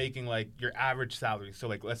that's making, like, your average salary, so,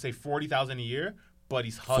 like, let's say $40,000 a year, but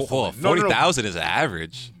he's hustling? 40,000 is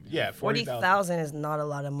average. Yeah, 40,000. 40,000 is not a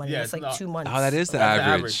lot of money. Yeah, It's it's like not. 2 months. Oh, that is the That's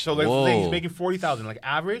average. So like, Whoa. let's say he's making 40,000, like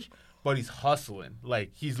average, but he's hustling. Like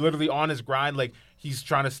he's literally on his grind. Like he's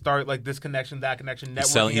trying to start like this connection, that connection,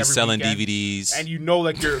 networking. He's selling every weekend. DVDs. And you know,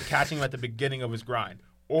 like you're catching him at the beginning of his grind.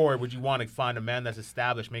 Or would you want to find a man that's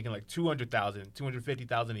established, making like 200,000,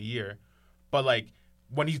 250,000 a year, but like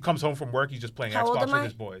when he comes home from work, he's just playing How old Xbox am with I?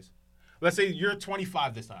 his boys. Let's say you're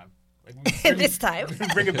 25 this time. Like, This time.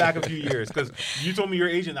 bring it back a few years because you told me you're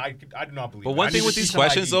Asian. I do not believe. But it. one I thing need with to see these some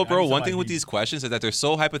questions, ID. though, I bro, need some one thing with ID. these questions is that they're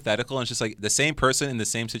so hypothetical, and it's just like the same person in the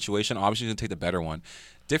same situation obviously going to take the better one.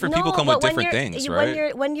 Different people come with but when different you're- things, when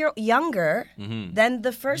right? when you're younger, then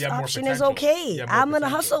the first You have more option is potential. okay. You have more I'm gonna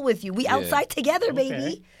potential. hustle with you. We outside together,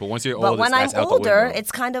 baby. But once you're But old, when I'm that's out the older, window.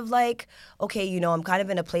 it's kind of like, okay, you know, I'm kind of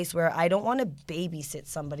in a place where I don't want to babysit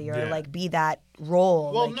somebody or Yeah. like be that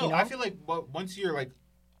role. Well, like, no, you know? I feel like once you're like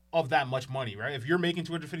of that much money, right? If you're making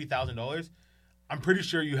 $250,000, I'm pretty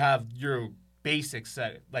sure you have your basics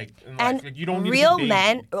set. Like, in life. And Like, you don't need real to be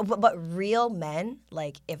men, but real men,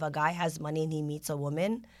 like if a guy has money and he meets a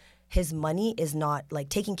woman, his money is not like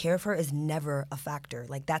taking care of her is never a factor.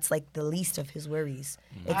 Like that's like the least of his worries.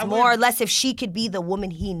 It's I more or would- less if she could be the woman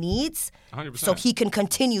he needs, 100%. so he can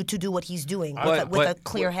continue to do what he's doing But- with a but-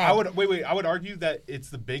 clear head. I would argue that it's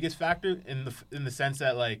the biggest factor in the sense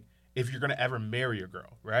that like if you're gonna ever marry a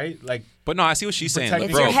girl, right? Like, But no, I see what she's saying. It's Like,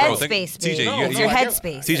 It's bro, your bro, headspace, TJ, babe. No, It's no, your I get-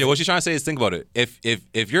 headspace. TJ, what she's trying to say is think about it.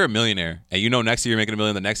 If you're a millionaire and you know next year you're making $1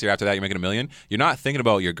 million, the next year after that you're making $1 million, you're not thinking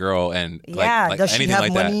about your girl and Yeah, like does she anything have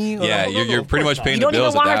like money? that. Yeah, No, you're of pretty course much not. paying You the don't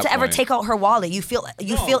bills even want at her that to ever point. take out her wallet. You feel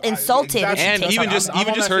insulted if she And takes even out just her I'm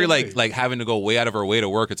even on just that her same page. like having to go way out of her way to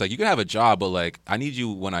work. It's like you can have a job, but like I need you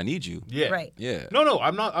when I need you. yeah, Right. Yeah. No,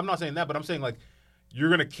 I'm not saying that, but I'm saying like you're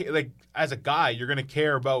gonna like as a guy, you're gonna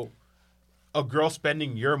care about a girl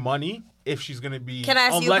spending your money if she's gonna be. Can I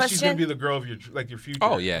ask you a unless she's gonna question? be the girl of your future.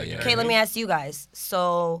 Oh, yeah, Like, you yeah. know Okay, what I let me mean? ask you guys.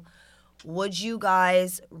 So, would you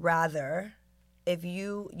guys rather, if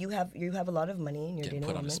you have a lot of money and you're Getting dating a put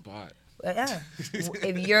on woman, the spot. yeah,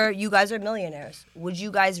 if you guys are millionaires, would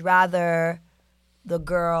you guys rather the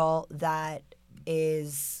girl that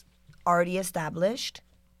is already established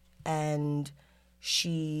and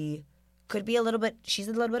she could be she's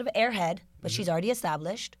a little bit of an airhead, but she's already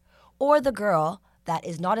established, or the girl that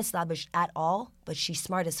is not established at all, but she's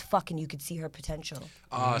smart as fuck and you could see her potential?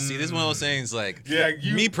 See, this is one of those things like, Yeah,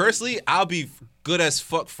 me personally, I'll be good as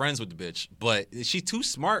fuck friends with the bitch, but is she too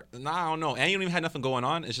smart? Nah, I don't know. And you don't even have nothing going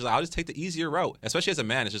on. It's just like, I'll just take the easier route, especially as a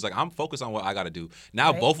man. It's just like, I'm focused on what I got to do.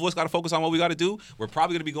 Now, Right. both of us got to focus on what we got to do. We're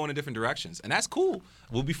probably going to be going in different directions, and that's cool.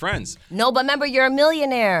 We'll be friends. No, but remember, you're a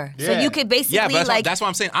millionaire, so Yeah. you could basically Yeah, but like. that's what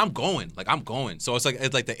I'm saying. I'm going. So it's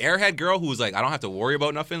like the airhead girl who's like, I don't have to worry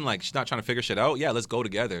about nothing. Like, she's not trying to figure shit out. Yeah, let's go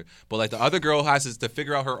together. But like the other girl has to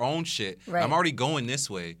figure out her own shit. Right. I'm already going this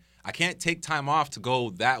way. I can't take time off to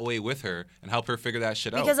go that way with her and help her figure that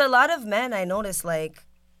shit out. Because a lot of men, I notice, like,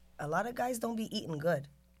 a lot of guys don't be eating good.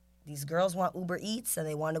 These girls want Uber Eats and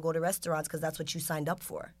they want to go to restaurants because that's what you signed up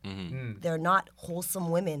for. They're not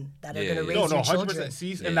wholesome women that are going to raise your children. 100%.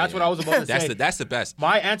 See, and that's what I was about to say. That's the best.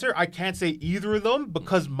 My answer, I can't say either of them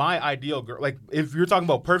because my ideal girl, like if you're talking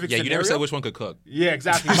about perfect scenario. Yeah, you never said which one could cook. Yeah,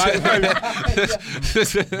 exactly.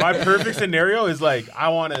 My perfect scenario is like I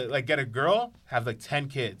want to like get a girl, have like 10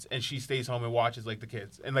 kids, and she stays home and watches like the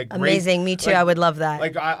kids and like amazing. Me too. Like, I would love that.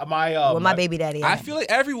 Like my baby daddy. I feel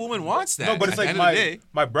like every woman wants that. No, but it's like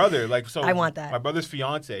my brother. Like so, I want that. My brother's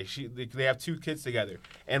fiance. They have 2 kids together,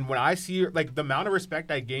 and when I see her, like the amount of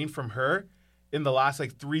respect I gained from her in the last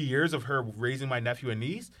like 3 years of her raising my nephew and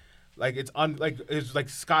niece. Like it's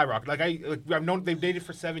skyrocket. Like I've known they've dated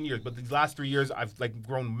for 7 years, but these last 3 years I've like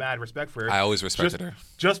grown mad respect for her. I always respected her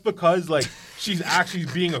just because like she's actually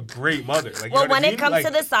being a great mother. Like, well, when it comes to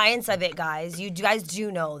the science of it, guys, you guys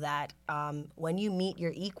do know that when you meet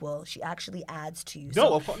your equal, she actually adds to you.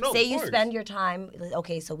 So say you spend your time.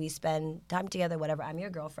 Okay, so we spend time together. Whatever. I'm your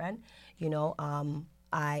girlfriend. You know.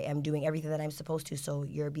 I am doing everything that I'm supposed to, so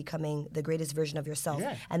you're becoming the greatest version of yourself.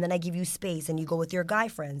 Yeah. And then I give you space, and you go with your guy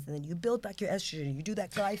friends, and then you build back your estrogen. You do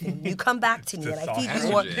that guy thing. You come back to me, and I feed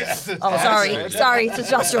you more. Oh, sorry,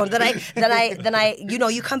 testosterone. Then I,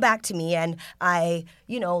 you come back to me, and I,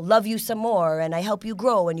 love you some more, and I help you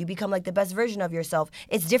grow, and you become like the best version of yourself.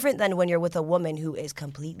 It's different than when you're with a woman who is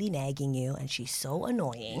completely nagging you, and she's so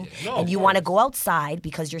annoying, and you want to go outside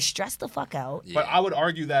because you're stressed the fuck out. But I would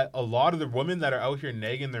argue that a lot of the women that are out here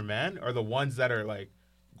nagging their man are the ones that are like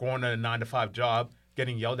going to a 9-to-5 job,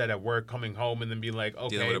 getting yelled at work, coming home, and then being like, okay,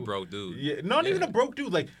 dealing with a broke dude. Yeah, not even a broke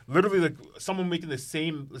dude, like literally like someone making the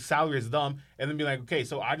same salary as them, and then be like, okay,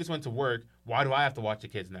 so I just went to work. Why do I have to watch the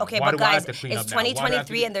kids now? Okay, Why but do I guys, have to clean it's up now?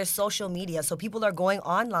 2023 and there's social media, so people are going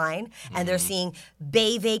online and they're seeing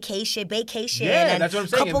vacation, yeah, and that's what I'm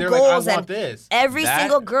saying. couple And they're goals, like, I want this. Every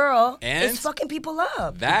single girl is fucking people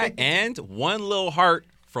up. That and one little heart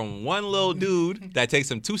from one little dude that takes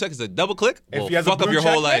him 2 seconds to double click will fuck up your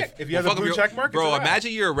whole life. If you have a blue check mark, bro,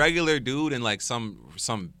 imagine you're a regular dude and like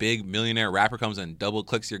some big millionaire rapper comes and double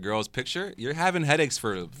clicks your girl's picture. You're having headaches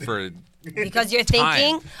for because you're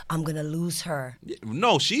thinking, I'm gonna lose her.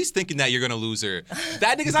 No, she's thinking that you're gonna lose her.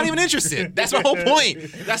 That nigga's not even interested. That's my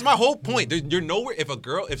whole point. You're nowhere.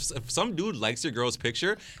 If some dude likes your girl's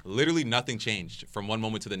picture, literally nothing changed from one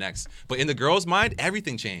moment to the next. But in the girl's mind,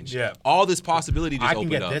 everything changed. Yeah. All this possibility just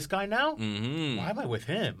opened up. I can get this guy now? Mm-hmm. Why am I with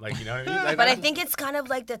him? Like, you know what I mean? Like, but I think it's kind of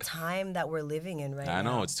like the time that we're living in right now. I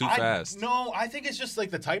know, it's too fast. No, I think it's just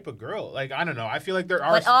like the type of girl. Like, I don't know. I feel like there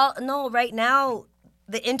are... But right now...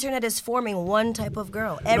 The internet is forming one type of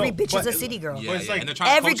girl. Every bitch is a city girl. Yeah, it's like,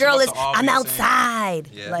 every girl is, I'm outside.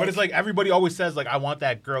 Yeah. But it's like everybody always says, like, I want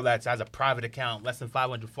that girl that has a private account, less than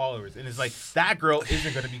 500 followers. And it's like, that girl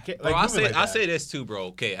isn't going to be... Bro, I'll say this too, bro.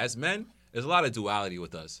 Okay, as men, there's a lot of duality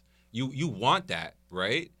with us. You want that,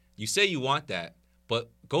 right? You say you want that, but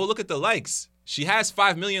go look at the likes. She has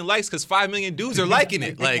 5 million likes because 5 million dudes are liking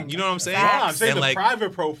it. Like, you know what I'm saying? Yeah, I'm saying the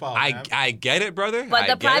private profile. I get it, brother. But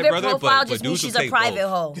the private profile just means she's a private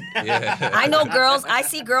hoe. Yeah. I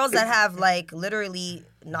see girls that have like literally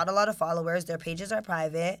not a lot of followers. Their pages are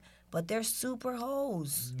private, but they're super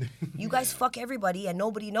hoes. You guys fuck everybody and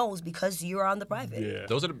nobody knows because you're on the private. Yeah. I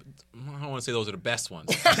don't want to say those are the best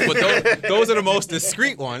ones, but those are the most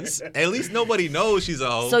discreet ones. At least nobody knows she's a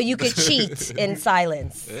hoe. So you could cheat in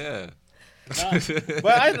silence. Yeah.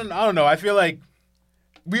 But I don't know. I feel like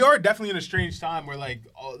we are definitely in a strange time where like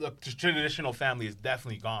the traditional family is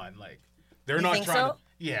definitely gone. Like they're not trying to.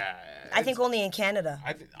 Yeah. I think only in Canada.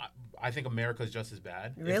 I think America's just as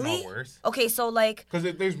bad. Really? If not worse. Okay, so like because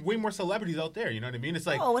there's way more celebrities out there. You know what I mean? It's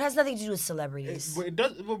like it has nothing to do with celebrities. It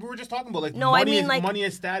does. We were just talking about like money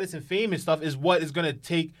and status and fame and stuff is what is gonna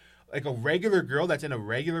take like a regular girl that's in a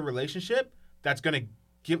regular relationship that's gonna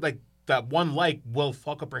give like. That one like will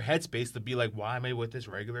fuck up her headspace to be like, why am I with this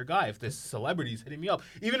regular guy if this celebrity's hitting me up?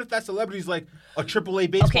 Even if that celebrity's like a AAA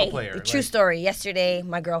baseball player. True story. Yesterday,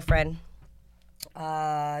 my girlfriend,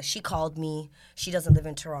 she called me. She doesn't live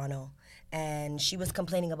in Toronto. And she was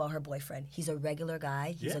complaining about her boyfriend. He's a regular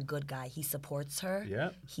guy. He's a good guy. He supports her. Yeah.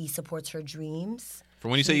 He supports her dreams. From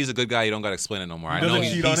when you say he's a good guy, you don't got to explain it no more. I know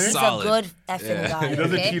he's solid. He's a good effing guy. He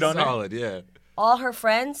doesn't cheat on her? Solid, yeah. All her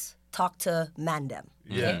friends talk to Mandem.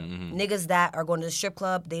 Yeah. Mm-hmm. Niggas that are going to the strip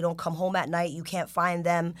club, they don't come home at night. You can't find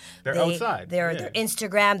them. They're outside. They're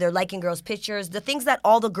Instagram. They're liking girls' pictures. The things that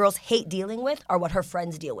all the girls hate dealing with are what her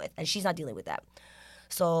friends deal with, and she's not dealing with that.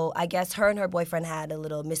 So I guess her and her boyfriend had a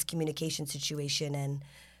little miscommunication situation, and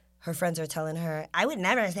her friends are telling her, I would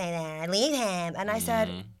never say that. Leave him. And I said,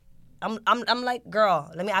 I'm like,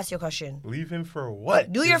 girl, let me ask you a question. Leave him for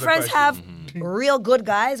what? Do your friends have real good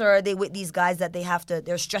guys, or are they with these guys that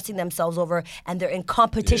they're stressing themselves over and they're in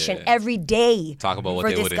competition every day? Talk about what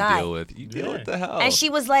they wouldn't deal with. You deal with the hell. And she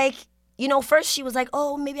was like, first she was like,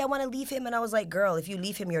 oh, maybe I want to leave him. And I was like, girl, if you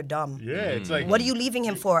leave him, you're dumb. Yeah, it's like... What are you leaving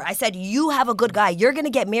him for? I said, you have a good guy. You're going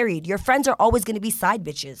to get married. Your friends are always going to be side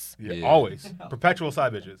bitches. Yeah, always. Perpetual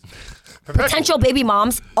side bitches. Potential baby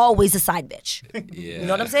moms, always a side bitch. Yeah. You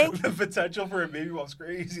know what I'm saying? The potential for a baby mom's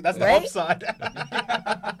crazy. That's Right? the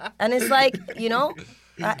upside. And it's like,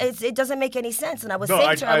 it doesn't make any sense. And I was No,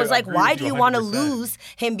 saying to her, I was like, agree why with do you you want to 100%. lose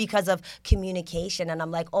him because of communication? And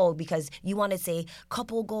I'm like, oh, because you want to say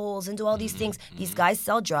couple goals and do all these things. These guys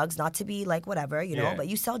sell drugs, not to be like whatever, Yeah. but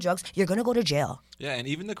you sell drugs, you're going to go to jail. Yeah, and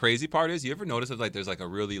even the crazy part is, you ever notice if like there's like a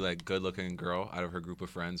really like good-looking girl out of her group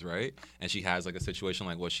of friends, right? And she has like a situation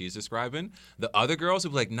like what she's describing. The other girls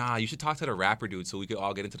will be like, nah, you should talk to the rapper dude so we could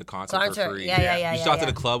all get into the concert for free. Yeah. You should talk to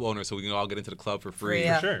the club owner so we can all get into the club for free.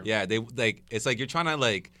 Yeah. For sure. Yeah, they like it's like you're trying to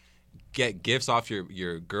like get gifts off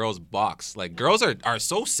your girl's box. Like girls are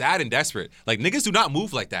so sad and desperate. Like niggas do not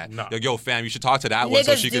move like that. No. Like, yo, fam, you should talk to that one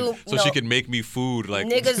so Niggas she do- she can make me food. Like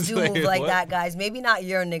Niggas do move like what? that, guys. Maybe not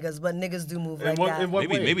your niggas, but niggas do move like that. in what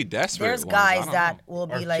way? Maybe desperate. There's ones. I guys don't that know.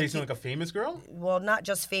 will Or be like, chasing like a famous girl? well, not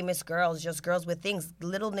just famous girls, just girls with things.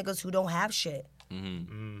 Little niggas who don't have shit.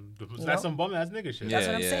 That's some bum ass nigga shit. That's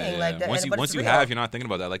what I'm saying, like, that- once but once it's you real. have, you're not thinking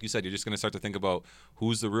about that. Like you said, you're just gonna start to think about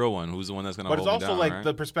who's the real one, who's the one that's gonna But it's hold me also down, like right?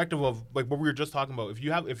 the perspective of like what we were just talking about.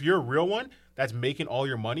 If you're a real one that's making all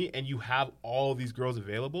your money and you have all these girls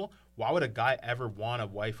available, why would a guy ever want to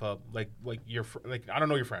wife up like your like I don't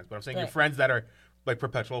know your friends, but I'm saying your Right. friends that are like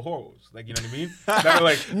perpetual whores, like you know what I mean? That are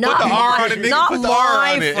like Not the R on it, nigga, not put the R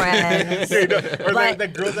my on it. friends. or But,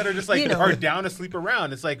 like girls that are just like you know. are down to sleep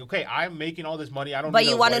around. It's like, okay, I'm making all this money. I don't. But need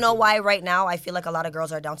you a want to wife. know why right now I feel like a lot of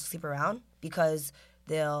girls are down to sleep around? Because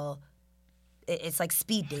it's like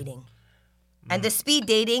speed dating. And the speed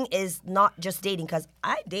dating is not just dating, because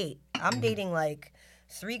I date. I'm dating like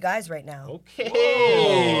 3 guys right now. Okay.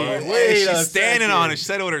 Hey, Wait a she's standing second. on it. She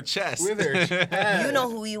said it with her chest. With her chest. You know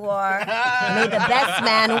who you are. May the best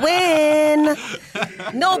man win.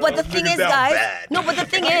 No, but the thing niggas is, down guys. bad. No, but the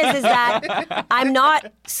thing is that I'm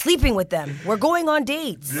not sleeping with them. We're going on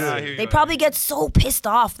dates. Yeah, I hear you. They probably get so pissed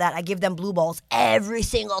off that I give them blue balls every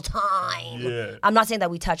single time. Yeah. I'm not saying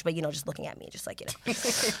that we touch, but just looking at me, just like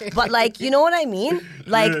But like, you know what I mean?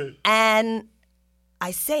 Like, and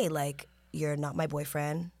I say like, you're not my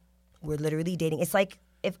boyfriend. We're literally dating. It's like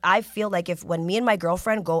if I feel like when me and my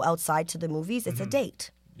girlfriend go outside to the movies, it's a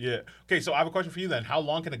date. Yeah. Okay, so I have a question for you then. How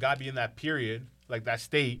long can a guy be in that period, like that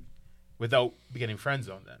state, without getting friend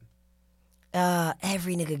zoned then?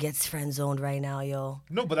 Every nigga gets friend zoned right now, yo.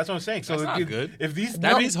 No, but that's what I'm saying. So That's not if, good. if these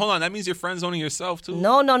That means, hold on, that means you're friend zoning yourself too.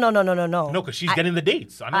 No. no, because she's getting the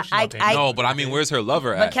dates. I know she's not paying. No, but I mean, where's her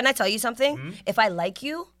lover But at? can I tell you something? If I like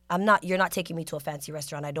you, you're not taking me to a fancy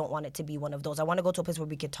restaurant. I don't want it to be one of those. I want to go to a place where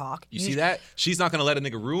we could talk. You see that? She's not gonna let a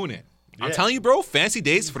nigga ruin it. I'm Yeah. telling you, bro. Fancy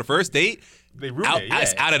dates for the first date. They ruin Out, it. Yeah.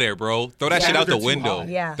 It's out of there, bro. Throw that Yeah. shit out the They're too window. hot.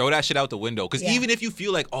 Yeah. Throw that shit out the window. Because Yeah. even if you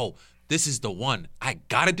feel like, oh, this is the one, I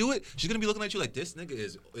gotta do it. She's gonna be looking at you like this nigga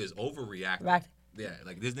is overreacting. Right. Yeah,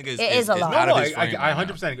 like this nigga is. It is a lot. out No, of his frame I right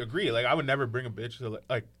now. 100% agree. Like, I would never bring a bitch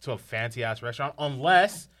to a fancy ass restaurant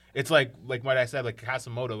unless it's like what I said, like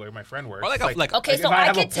Casimoto, where my friend works. Or like It's a- like- Okay, if so I I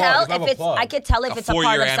have a could plug, tell if I have if a it's plug. I could tell if A it's a part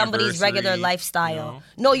 4-year of somebody's regular anniversary, lifestyle.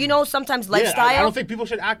 you know? No, sometimes Yeah, lifestyle. I don't think people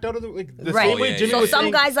should act out of the Right. same way yeah, Jimmy yeah. was So some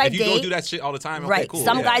saying. guys I If you don't date. do that shit all the time, okay, Right. cool.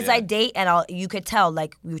 Some Yeah, guys yeah. I date, and you could tell,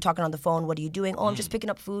 like, we were talking on the phone, what are you doing? Oh, I'm just picking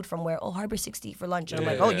up food from where? Oh, Harbor 60 for lunch. And I'm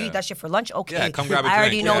like, Yeah, oh, yeah. you eat that shit for lunch? Okay. Yeah, come grab a I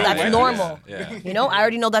already drink. know Yeah, that's yeah, normal. yeah. You know, I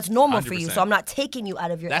already know that's normal for you, 100%. so I'm not taking you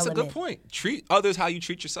out of your That's element. a good point. Treat others how you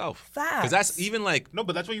treat yourself. Because that's Facts. even like. No,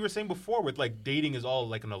 but that's what you were saying before with like dating is all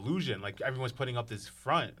like an illusion. Like everyone's putting up this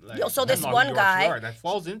front. Like, Yo, so that's this not one who you actually guy- are. That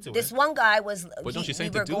falls into This it. one guy was. But don't you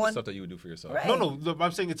think we to were do the going, stuff that you would do for yourself? Right. No,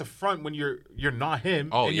 I'm saying it's a front when you're not him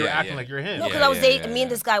Oh, and you're yeah, acting yeah. like you're him. No, because Yeah, I was yeah, dating. yeah, Me and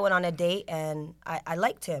yeah. this guy went on a date, and I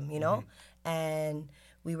liked him, you know, Mm-hmm. and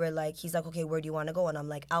we were like, he's like, okay, where do you want to go? And I'm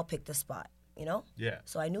like, I'll pick the spot, you know. Yeah.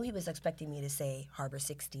 So I knew he was expecting me to say Harbor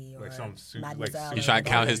 60 or Like some super- Mademoiselle. like He's or trying to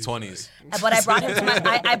count whatever. his 20s. But I brought him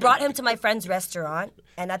to I brought him to my friend's restaurant,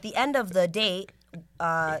 and at the end of the date,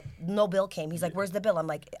 no bill came. He's like, "Where's the bill?" I'm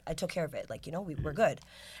like, "I took care of it. Like, you know, we're good."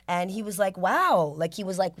 And he was like, "Wow!" Like he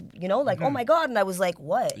was like, you know, like, "Oh my god!" And I was like,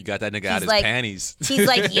 "What?" You got that nigga He's out his like- panties. He's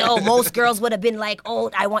like, "Yo, most girls would have been like, oh,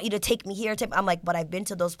 I want you to take me here." I'm like, "But I've been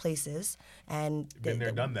to those places, and Been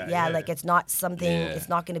there, done that, Yeah, yeah. like it's not something. Yeah. It's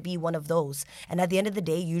not going to be one of those." And at the end of the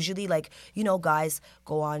day, usually, like, you know, guys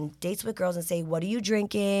go on dates with girls and say, "What are you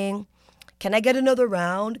drinking? can I get another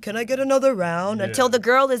round? Can I get another round? Yeah. Until the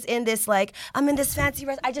girl is in this, like, I'm in this fancy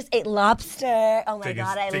restaurant. I just ate lobster. Oh my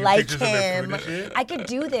God, I like him. I could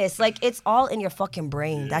do this. Like, it's all in your fucking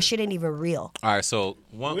brain. That shit ain't even real. All right, so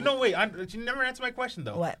wait, you never answered my question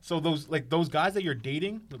though. What? So those guys that you're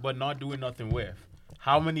dating but not doing nothing with,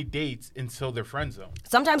 how many dates until they're friend zone?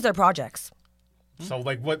 Sometimes they're projects. So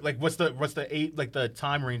what's the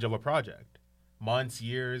time range of a project? Months,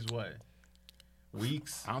 years, what?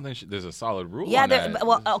 Weeks? I don't think there's a solid rule. Yeah, on that.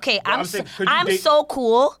 well, okay, Well, I'm so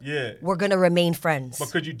cool. Yeah. We're gonna remain friends.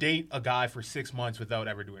 But could you date a guy for 6 months without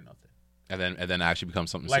ever doing nothing? And then actually become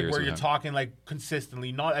something Like serious. where with you're him. talking like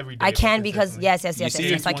consistently, not every day. I but can because consistently.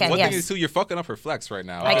 yes, I can. One Yes, thing is too, you're fucking up her flex right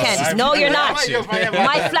now. I can. No, you're not.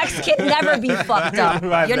 My flex can never be fucked up.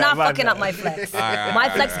 You're not fucking up my flex. My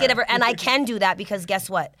flex can never, and I can do that because guess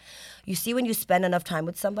what? You see, when you spend enough time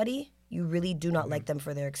with somebody, you really do not like them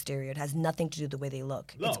for their exterior. It has nothing to do with the way they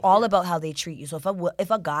look. No, it's all about how they treat you. So if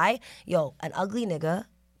a guy, an ugly nigga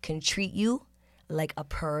can treat you like a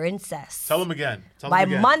princess. Tell him again.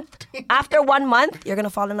 After 1 month, you're gonna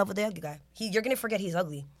fall in love with the ugly guy. You're gonna forget he's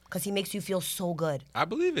ugly because he makes you feel so good. I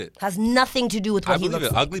believe it. Has nothing to do with what I he believe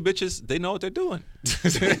looks it. like. Ugly bitches, they know what they're doing.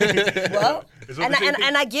 Well,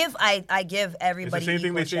 and I give It's everybody. the same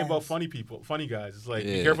thing they equal say about chance. funny guys. It's like,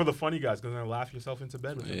 be Yeah. careful of the funny guys because they're going to laugh yourself into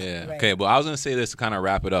bed with them. Yeah. Right. Okay. Well, I was gonna say this to kind of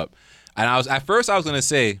wrap it up, and at first I was gonna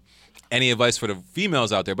say any advice for the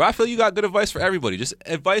females out there, but I feel you got good advice for everybody. Just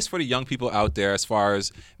advice for the young people out there as far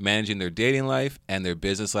as managing their dating life and their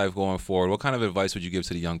business life going forward. What kind of advice would you give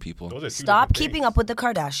to the young people? Those are two Stop different keeping things. up with the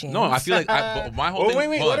Kardashians. No, I feel like my whole Oh, thing.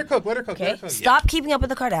 wait, hold let her on. cook. Okay, stop keeping up with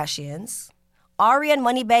the Kardashians. Ari and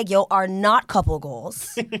Moneybagg are not couple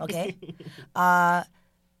goals. Okay,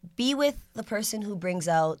 be with the person who brings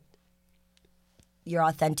out your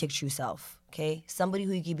authentic true self. Okay, somebody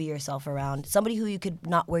who you could be yourself around, somebody who you could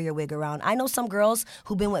not wear your wig around. I know some girls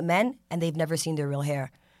who've been with men and they've never seen their real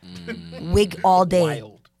hair, wig all day.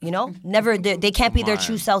 Wild. You know, never they can't be their Come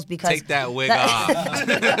true on. selves because Take that wig off.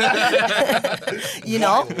 you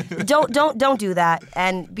know, don't do that,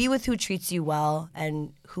 and be with who treats you well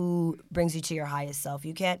and who brings you to your highest self.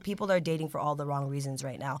 You can't. People are dating for all the wrong reasons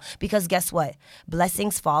right now because guess what?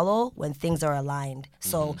 Blessings follow when things are aligned.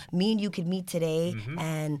 So me and you could meet today,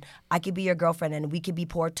 and I could be your girlfriend, and we could be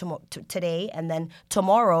poor today, and then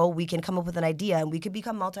tomorrow we can come up with an idea, and we could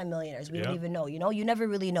become multimillionaires. We don't even know. You know, you never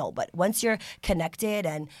really know. But once you're connected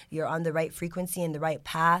and you're on the right frequency and the right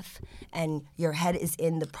path, and your head is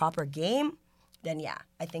in the proper game, then yeah,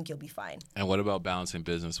 I think you'll be fine. And what about balancing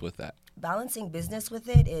business with that? Balancing business with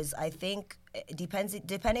it is, I think, it depends.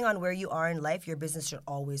 Depending on where you are in life, your business should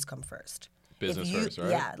always come first. Business first, right?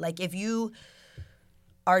 Yeah, like if you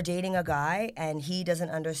are dating a guy and he doesn't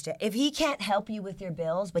understand, if he can't help you with your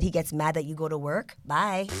bills, but he gets mad that you go to work,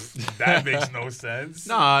 bye. That makes no sense.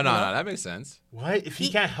 No, that makes sense. What? If he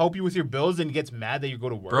can't help you with your bills and he gets mad that you go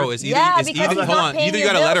to work? Bro, it's either, Yeah, it's because either, he's hold not on, paying either you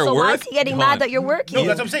your gotta let her bills, so work. why is he getting Hold mad on. that you're working? No,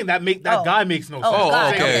 that's what I'm saying. That guy makes no sense. Oh,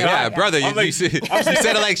 God. okay, Okay, yeah, God. brother. I'm like- You said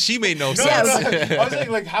it like she made no No, sense. I was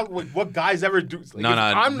saying, like, how? What guys ever do? Like, No,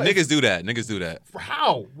 niggas do that. Niggas do that.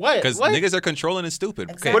 How? What? Because What? niggas are controlling and stupid.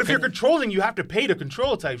 Exactly. But if you're controlling, you have to pay to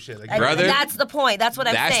control type shit. Like, And Brother, that's the point. That's what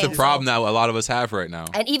I'm That's saying. the problem that a lot of us have right now.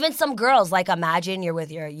 And even some girls, like imagine you're with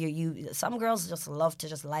some girls just love to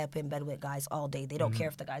just lie up in bed with guys all day. They don't care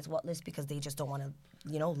if the guy's whatless because they just don't want to,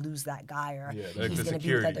 lose that guy or Yeah, like he's the going to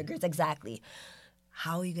be with security. other girls. Exactly.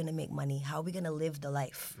 How are you going to make money? How are we going to live the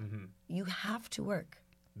life? You have to work.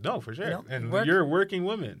 no, for sure. And work- you're a working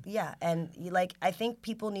woman. Yeah, and I think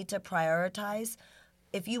people need to prioritize.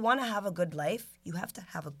 If you want to have a good life, you have to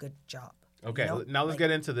have a good job. Okay, You know? now let's get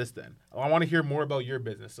into this then. I want to hear more about your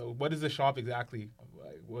business. So, what is the shop exactly?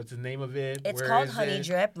 What's the name of it? It's Where called is Honey it?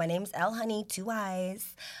 Drip. My name's Elle Honey, 2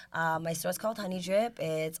 eyes. My store's called Honey Drip.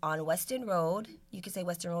 It's on Weston Road. You could say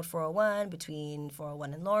Weston Road 401, between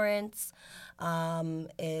 401 and Lawrence.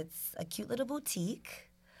 It's a cute little boutique.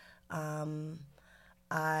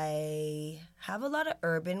 I have a lot of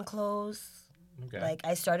urban clothes. Okay. Like,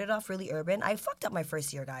 I started off really urban. I fucked up my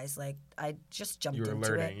first year, guys. Like, I just jumped You were into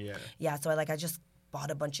learning, it. yeah. Yeah, so I just bought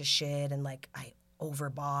a bunch of shit and, like, I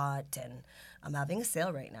overbought, and I'm having a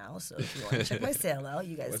sale right now. So if you want to check my sale out,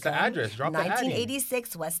 you guys What's come. the address? Drop the Addy.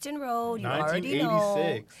 1986 Weston Road. You already know.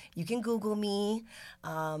 1986. You can Google me.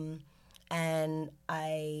 And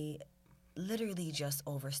I literally just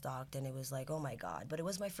overstocked, and it was like, oh my God. But it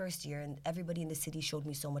was my first year, and everybody in the city showed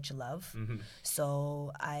me so much love.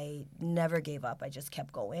 So I never gave up. I just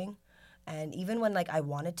kept going. And even when, like, I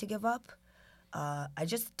wanted to give up, I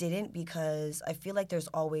just didn't because I feel like there's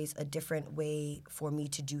always a different way for me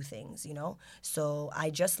to do things, you know? So I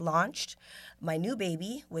just launched my new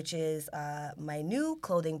baby, which is my new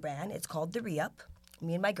clothing brand. It's called The Re-Up.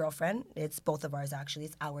 Me and my girlfriend. It's both of ours, actually.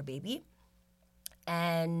 It's our baby.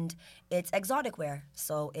 And it's exotic wear.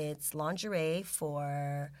 So it's lingerie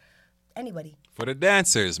for anybody. For the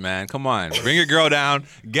dancers, man. Come on. Bring your girl down.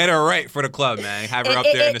 Get her right for the club, man. Have her up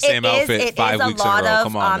there in the same outfit 5 weeks in a row.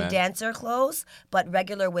 Come on, man. Dancer clothes, but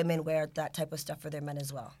regular women wear that type of stuff for their men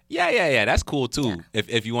as well. Yeah. That's cool, too. Yeah.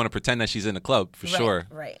 If you want to pretend that she's in the club, for sure.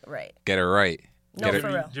 Right. Get her right. No, for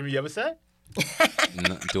real. Jimmy, you have a set?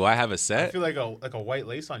 No, do I have a set? I feel like a white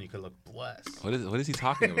lace on you could look blessed. What is he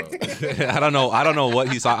talking about? I don't know what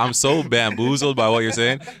he's talking. I'm so bamboozled by what you're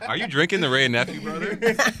saying. Are you drinking the Ray and Nephew, brother?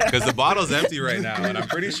 Because the bottle's empty right now, and I'm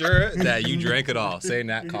pretty sure that you drank it all. Say in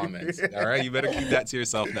that comments. All right, you better keep that to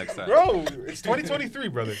yourself next time. Bro, it's 2023,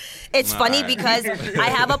 brother. It's funny because I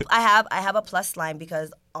have a plus line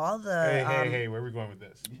because all the hey, where are we going with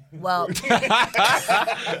this? Well,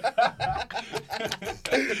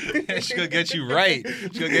 she'll get you right.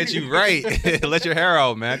 Let your hair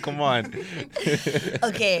out, man. Come on.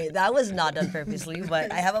 Okay, that was not done purposely,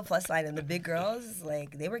 but I have a plus line, and the big girls,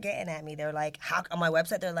 like, they were getting at me. They're like, how on my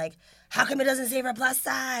website? They're like, how come it doesn't say for plus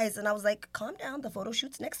size? And I was like, calm down. The photo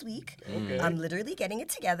shoot's next week. Okay. I'm literally getting it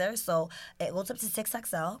together, so it goes up to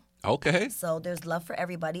 6XL. Okay. So there's love for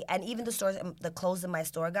everybody, and even the clothes in my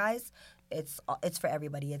store, guys, it's for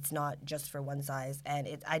everybody. It's not just for one size, and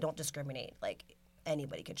I don't discriminate. Like,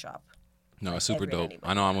 anybody can shop. No, it's super dope.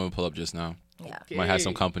 I know I'm gonna pull up just now. Yeah. Okay. Might have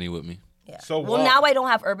some company with me. Yeah. So well, now I don't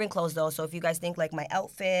have urban clothes though. So if you guys think like my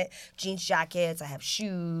outfit, jeans, jackets, I have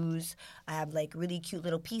shoes, I have like really cute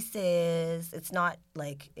little pieces. It's not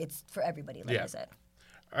like it's for everybody, like I said.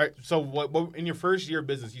 All right. So what in your first year of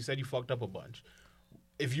business, you said you fucked up a bunch.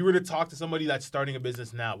 If you were to talk to somebody that's starting a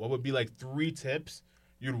business now, what would be like 3 tips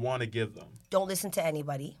you'd want to give them? Don't listen to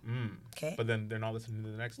anybody. Okay. But then they're not listening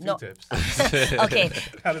to the next 2 tips. Okay.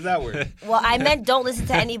 How does that work? Well, I meant don't listen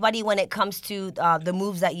to anybody when it comes to the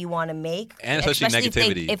moves that you want to make. And especially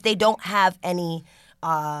negativity. If they don't have any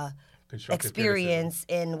experience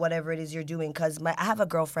criticism in whatever it is you're doing. Because I have a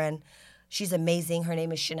girlfriend. She's amazing. Her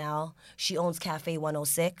name is Chanel. She owns Cafe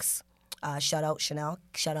 106. Shout out Chanel.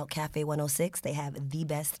 Shout out Cafe 106. They have the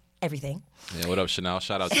best everything. Yeah, what up, Chanel?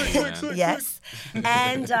 Shout out to you, man. Yes.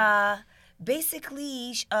 And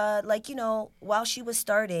basically, like, you know, while she was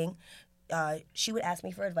starting, she would ask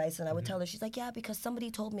me for advice, and I would tell her, she's like, yeah, because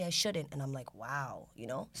somebody told me I shouldn't. And I'm like, wow, you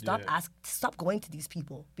know, stop going to these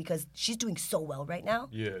people, because she's doing so well right now.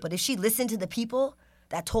 Yeah. But if she listened to the people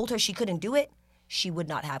that told her she couldn't do it, she would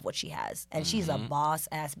not have what she has. And she's a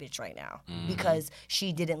boss-ass bitch right now because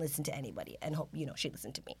she didn't listen to anybody. And, she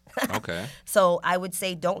listened to me. Okay. So I would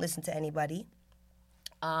say don't listen to anybody.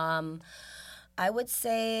 I would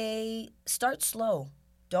say start slow.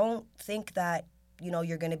 Don't think that,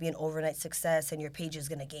 you're going to be an overnight success and your page is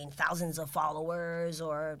going to gain thousands of followers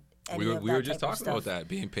or any of that We were just type of talking stuff. about that.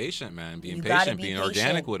 Being patient, man. Being patient,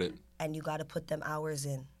 organic with it. And you got to put them hours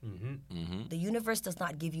in. The universe does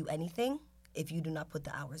not give you anything if you do not put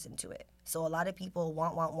the hours into it. So a lot of people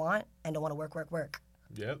want, and don't want to work.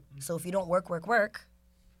 Yep. So if you don't work,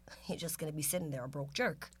 you're just going to be sitting there a broke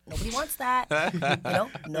jerk. Nobody wants that.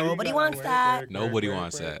 Nobody wants that. Nobody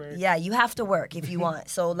wants that. Yeah, you have to work if you want.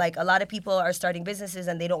 So, like, a lot of people are starting businesses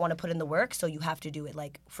and they don't want to put in the work, so you have to do it.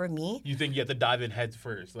 Like, for me... You think you have to dive in heads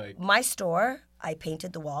first? Like my store, I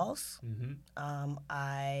painted the walls.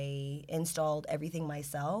 I installed everything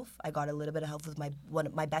myself. I got a little bit of help with one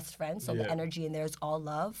of my best friends, so the energy in there is all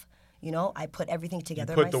love. I put everything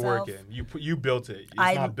together myself. You put the work in. You built it. It's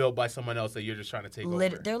not built by someone else that you're just trying to take over.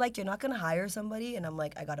 They're like, you're not going to hire somebody? And I'm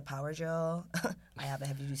like, I got a power drill. I have a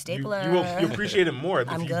heavy-duty stapler. You appreciate it more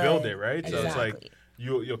if you build it, right? Exactly. So it's like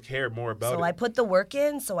you'll care more about it. So I put the work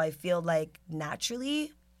in, so I feel like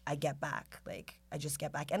naturally I get back. Like, I just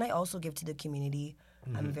get back. And I also give to the community.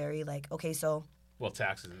 I'm very like, okay, so... Well,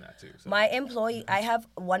 taxes and that too. So. My employee, I have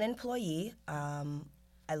one employee.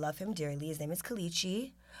 I love him dearly. His name is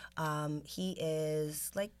Kalichi. He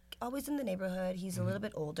is like always in the neighborhood. He's a little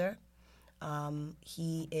bit older.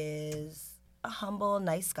 He is a humble,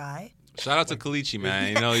 nice guy. Shout out to Kalichi,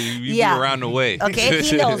 man. You be around the way. Okay,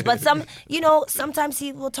 he knows. But sometimes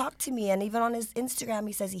he will talk to me, and even on his Instagram,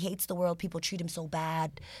 he says he hates the world. People treat him so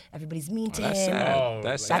bad. Everybody's mean to him. Sad.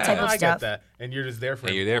 That's sad. That type of I stuff. get that. And you're just there for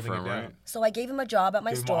him. You're there for him, right? So I gave him a job at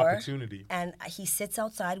my Give him store. opportunity. And he sits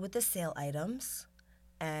outside with the sale items.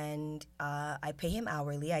 And I pay him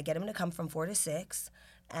hourly. I get him to come from 4 to 6.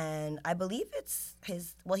 And I believe it's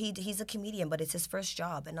his. Well, he's a comedian, but it's his first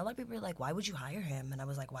job. And a lot of people are like, "Why would you hire him?" And I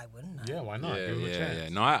was like, "Why wouldn't I?" Yeah, why not? Give him a chance. Yeah.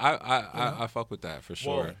 No, I fuck with that for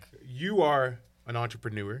sure. Well, you are an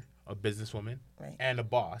entrepreneur, a businesswoman, Right. and a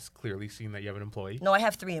boss. Clearly, seeing that you have an employee. No, I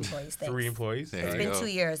have 3 employees. Thanks. 3 employees. There It's you been go. 2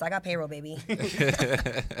 years. I got payroll, baby.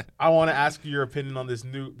 I want to ask your opinion on this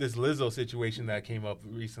Lizzo situation that came up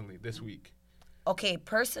recently this week. Okay,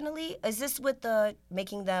 personally, is this with the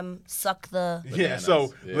making them suck the? Yeah. So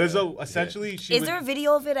Lizzo essentially, Is there a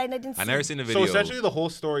video of it? I didn't see. I never seen the video. So essentially, the whole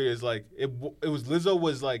story is like it was Lizzo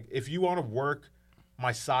was like, if you want to work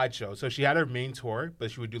my sideshow, so she had her main tour, but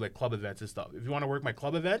she would do like club events and stuff. If you want to work my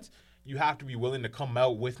club events, you have to be willing to come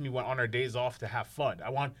out with me on our days off to have fun. I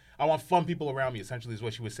want fun people around me. Essentially, is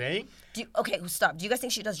what she was saying. Okay, stop. Do you guys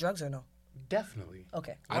think she does drugs or no? Definitely.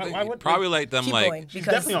 Okay. I think why would- probably like them Keep like going, She's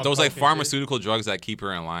because definitely on those like coke and shit. pharmaceutical drugs that keep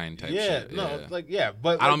her in line type Yeah. shit. No. Like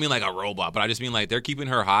but I don't mean like a robot, but I just mean like they're keeping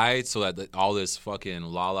her high so that all this fucking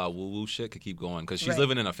la la woo woo shit could keep going because she's Right.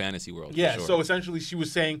 living in a fantasy world. Yeah, for sure. so essentially she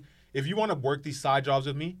was saying, if you want to work these side jobs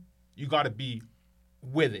with me, you got to be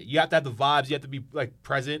with it. You have to have the vibes. You have to be like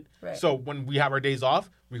present. Right. So when we have our days off,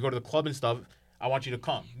 we go to the club and stuff. I want you to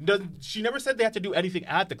come. She never said they had to do anything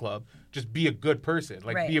at the club. Just be a good person.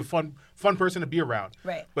 Like Right. be a fun person to be around.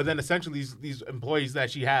 Right. But then essentially these employees that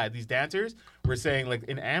she had, these dancers, were saying like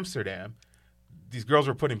in Amsterdam, these girls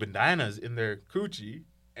were putting bananas in their coochie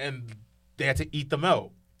and they had to eat them out.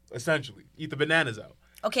 Essentially, eat the bananas out.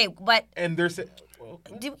 Okay, but And they're saying, well,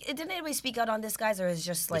 didn't anybody speak out on this, guys, or is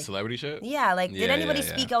just The like? celebrity shit. Yeah, like Yeah, did anybody yeah,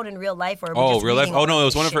 yeah. speak out in real life or? are we Oh, just real life. reading Oh all no, it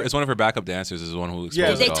was this one of her. shit? It's one of her backup dancers. Is the one who exposed Yeah.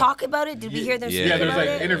 Did they it all. talk about it? Did we hear them Yeah. speak yeah, about there's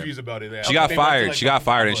like it? interviews about it. She got They went to, fired. like, She got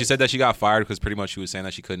fired, and public. she said that she got fired because pretty much she was saying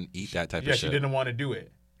that she couldn't eat that type Yeah, of she shit. didn't want to do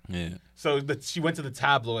it. Yeah. So she went to the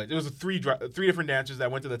tabloids. It was three different dancers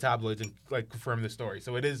that went to the tabloids and like confirmed the story.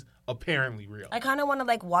 So it is apparently real. I kind of want to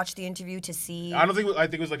like watch the interview to see. I think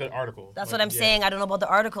it was like an article. That's Like, what I'm yeah. saying. I don't know about the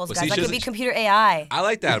articles, But guys. see, That she could be doesn't- computer AI. I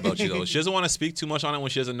like that about you though. She doesn't want to speak too much on it when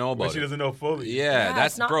she doesn't know But about she it. doesn't know fully. Yeah,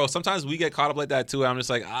 that's it's not- bro. Sometimes we get caught up like that too. I'm just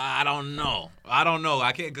like, I don't know.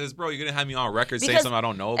 I can't because bro, you're gonna have me on record saying something I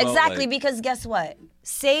don't know about. Exactly, like- because guess what?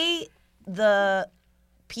 Say the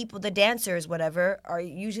people, the dancers, whatever, are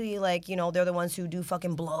usually like, you know, they're the ones who do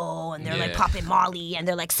fucking blow and they're like Yeah. popping Molly and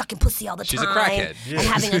they're like sucking pussy all the She's a time crackhead. and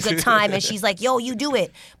having a good time. And she's like, yo, you do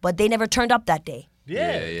it. But they never turned up that day.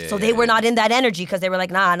 Yeah. So they were not in that energy because they were like,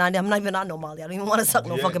 nah, I'm not even on no Molly. I don't even want to suck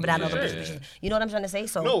no Yeah, fucking banana. yeah, Bitch, yeah. bitch. You know what I'm trying to say?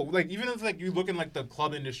 So No, like even if like you look in like the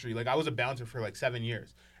club industry, like I was a bouncer for like 7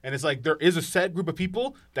 years, and it's like there is a set group of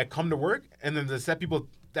people that come to work, and then the set people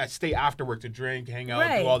that stay after work to drink, hang out,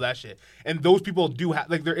 Right. do all that shit. And those people do have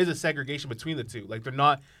like there is a segregation between the two. Like they're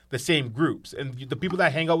not the same groups, and the people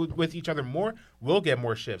that hang out with each other more will get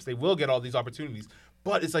more shifts. They will get all these opportunities.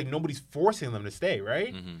 But it's like nobody's forcing them to stay,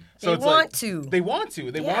 right? So They it's want like, to. They want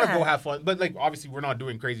to. They want to Yeah. go have fun. But like obviously we're not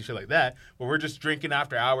doing crazy shit like that. But we're just drinking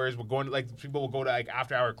after hours. We're going to like people will go to like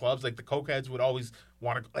after hour clubs. Like the cokeheads would always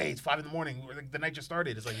want to. Hey, it's 5 a.m. Like the night just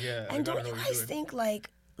started. It's like yeah. I and gotta don't know you what you're guys doing. think like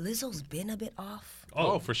Lizzo's been a bit off?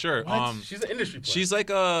 Oh, for sure. What? She's an industry player. She's like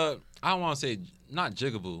a, I don't want to say not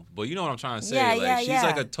jigaboo, but you know what I'm trying to say. Yeah, like yeah, she's yeah.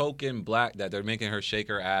 like a token black that they're making her shake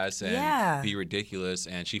her ass and Yeah. be ridiculous,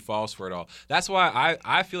 and she falls for it all. That's why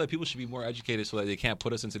I feel like people should be more educated so that they can't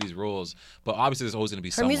put us into these roles. But obviously, there's always going to be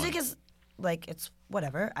Her someone. music is like it's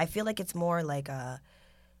whatever. I feel like it's more like a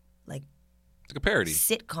It's like a parody.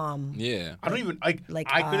 sitcom. Yeah. I don't even like. Like,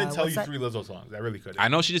 I couldn't tell what's you that? 3 Lizzo songs. I really couldn't. I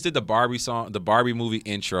know she just did the Barbie song, the Barbie movie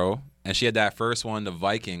intro, and she had that first one, the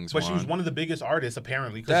Vikings But one. she was one of the biggest artists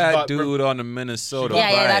apparently. 'cause she That got- dude on the Minnesota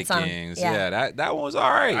Yeah, yeah, that song. Vikings. Yeah. That one was all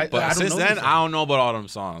right. I but don't since know then, these I don't know about all them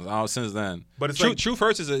songs. Since then. But it's True, like- True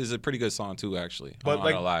First is a pretty good song, too, actually. But I'm not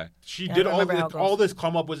like gonna lie. she Yeah, I did don't all remember how it goes. all this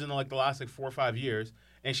come up was in like the last like 4 or 5 years,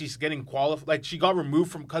 and she's getting qualified. Like she got removed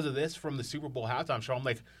from because of this from the Super Bowl halftime show. I'm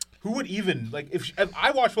like, who would even like if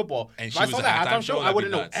I watch football And if she I was saw a that halftime halftime show, show, I that'd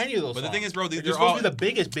wouldn't be know nuts. any of those. But the songs. thing is, bro, Like, they're you're supposed all- to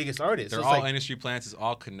be the biggest artists. They're So all it's like, industry plants. It's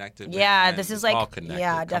all connected. Yeah, man. this is It's like- all connected.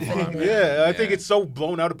 yeah, Come on. definitely. yeah, I think it's so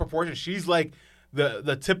blown out of proportion. She's like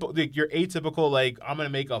the typical, your atypical like I'm gonna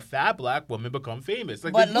make a fat black woman become famous.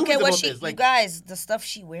 Like, But there's look movies at what about she, this. Like, you guys, the stuff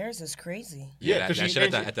she wears is crazy. Yeah, Yeah, that 'cause she-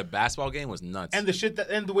 shit and at the basketball game was nuts. and the shit that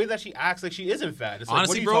and the way that she acts like she isn't fat. It's like,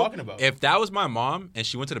 Honestly, what are you bro, talking about? if that was my mom and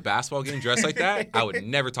she went to the basketball game dressed like that, I would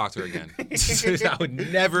never talk to her again. I would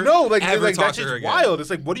never no, like, ever like talk that's to her just again. wild. It's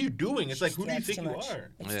like, what are you doing? It's like, who do Yeah, you it's think too you much.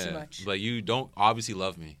 are? It's too much. But you don't obviously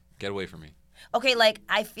love me. Get away from me. Okay, like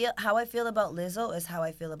how I feel about Lizzo is how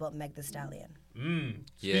I feel about Meg Thee Stallion. Speak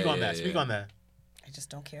Yeah, on yeah, that. Speak yeah. on that. I just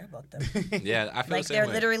don't care about them. Yeah, I feel Like the same they're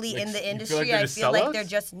way. literally Like, in the you feel industry. like they're I just feel like sellouts? they're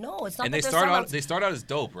just no. It's not. And that they they're start out. sellouts. They start out as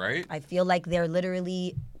dope, right? I feel like they're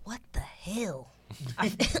literally what the hell?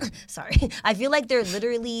 Sorry, I feel like they're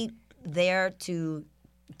literally there to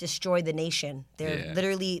destroy the nation. They're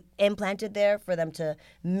literally implanted there for them to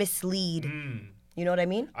mislead. You know what I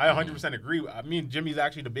mean? I 100% agree. Me and Jimmy's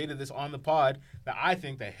actually debated this on the pod that I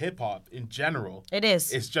think that hip hop in general It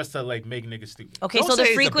is. It's just to like make niggas stupid. Okay, Don't so the say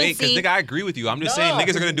it's debate, frequency. because nigga, I agree with you. I'm just saying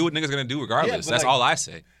niggas are gonna do what niggas are gonna do regardless. but That's like- all I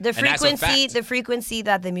say. The And that's a frequency, fact. the frequency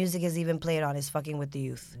that the music is even played on is fucking with the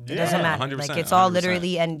youth. It Yeah, doesn't matter. 100%, Like it's all 100%.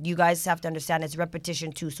 literally, and you guys have to understand it's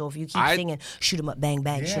repetition too. So if you keep singing, shoot 'em up, bang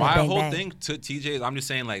bang, shoot 'em My bang whole bang. thing to TJ is I'm just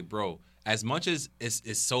saying, like, bro, as much as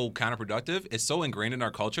it's so counterproductive, it's so ingrained in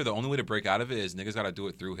our culture. The only way to break out of it is niggas got to do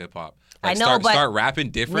it through hip hop. Like, I know, but start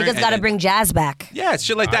rapping different. Niggas got to bring jazz back. Yeah,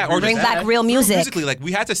 shit like that. Or Bring just back real through music. Musically, like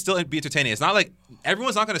we had to still be entertaining. It's not like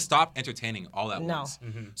everyone's not going to stop entertaining all at No. once.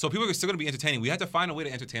 So people are still going to be entertaining. We have to find a way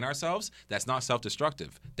to entertain ourselves that's not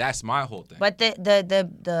self-destructive. That's my whole thing. But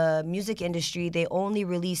the music industry, they only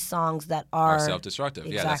release songs that are self-destructive.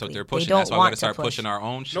 Yeah, that's what Exactly. they're They pushing. don't That's why we got want to to start push. pushing our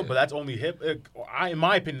own shit. No, but that's only in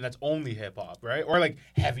my opinion, that's only hip hop, right? Or like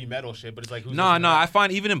heavy metal shit. But it's like who's No, listening to I that?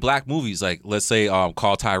 find even in black movies, like let's say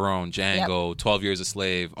Call Tyrone, Django, 12 Years a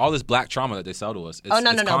Slave, all this black trauma that they sell to us. It's, Oh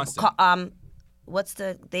no it's constant. What's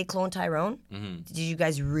they clone Tyrone? Did you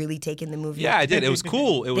guys really take in the movie? Yeah, I did. It was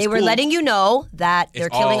cool. It was They were cool. letting you know that they're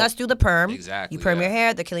It's killing all- us through the perm. Exactly, You perm yeah. your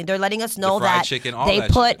hair. They're letting us know fried that chicken, all they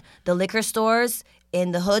that put shit. the liquor stores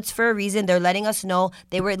in the hoods for a reason. They're letting us know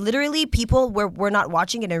they were literally people were not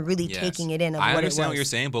watching it and really Yes. taking it in. Of I what understand it what you're was.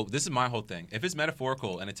 saying, but this is my whole thing. If it's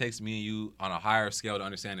metaphorical and it takes me and you on a higher scale to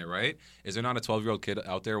understand it, right? Is there not a 12-year-old kid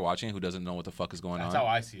out there watching who doesn't know what the fuck is going That's on? how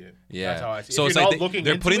I see it. Yeah. That's how I see it. So If it's you're like not looking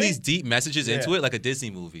they're into putting it, these deep messages into it like a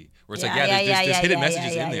Disney movie. Where it's Yeah, like, there's hidden yeah,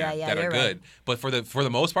 messages yeah, in there yeah, that are you're good. right. But for the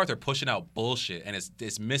most part, they're pushing out bullshit and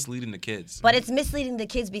it's misleading the kids. But it's misleading the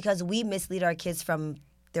kids because we mislead our kids from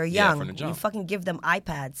they're Yeah, young. from the You jump. fucking give them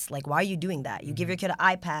iPads. Like, why are you doing that? You give your kid an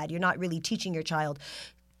iPad. You're not really teaching your child.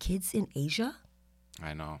 Kids in Asia?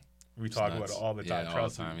 I know. we talk about nuts. it all the time. Yeah, all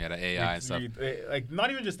Trust the time. me. Yeah, the AI and stuff. Like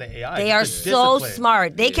not even just the AI. They are just the so discipline.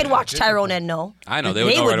 smart. They could watch discipline. Tyrone and know. I know. They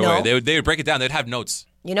would know right away. They would break it down. They'd have notes.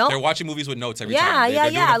 You know? They're watching movies with notes every Yeah, time. They're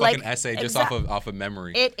doing a fucking like, essay just exact- off of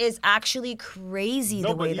memory. It is actually crazy No,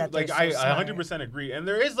 the but way you, that like they're so I smart. 100% agree. And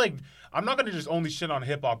there is like I'm not gonna just only shit on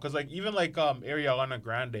hip hop because like even like Ariana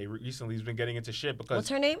Grande recently has been getting into shit because What's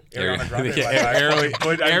her name? Ariana Grande. Yeah, I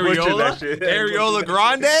butchered that shit. Ariola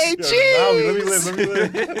Grande? Yo, let me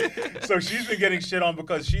live. So she's been getting shit on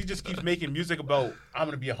because she just keeps making music about I'm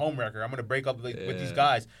gonna be a homewrecker. I'm gonna break up with these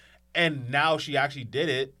guys. And now she actually did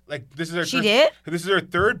it. Like this is her. This is her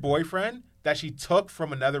third boyfriend that she took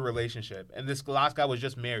from another relationship, and this last guy was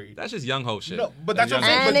just married. That's just young ho shit. No, but that's what I'm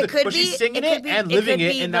young saying. And But it could but be she's singing it could it be, and it living could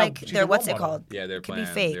it, be and now like she's their a what's role it model. called? Yeah, they're It could playing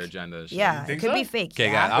be fake. their agenda. and shit. Yeah, it think could so? be fake. Okay,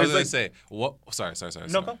 yeah. guys. I was It's gonna like- say what? Sorry.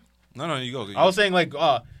 No, go. No, you go. I was saying like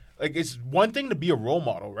it's one thing to be a role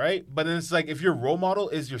model, right? But then it's like if your role model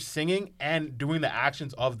is you're singing and doing the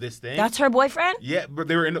actions of this thing. That's her boyfriend? Yeah, but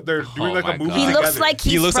they're doing like my a movie God. He together. looks like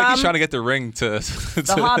he looks like he's from trying to get the ring to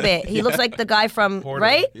The Hobbit. He looks like the guy from Porter.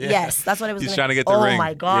 right? Yeah. Yes, that's what I was. He's gonna... trying to get the oh ring.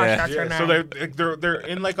 my gosh, Yeah. that's her Yeah, man. so they're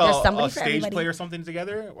in like There's a somebody for stage everybody. play or something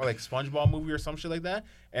together, or like SpongeBob movie or some shit like that,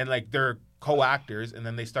 and like they're co-actors, and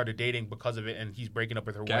then they started dating because of it, and he's breaking up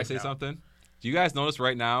with her Can I wife say now. something? Do you guys notice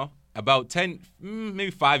right now? About 10,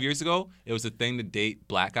 maybe 5 years ago, it was the thing to date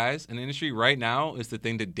black guys in the industry. Right now, it's the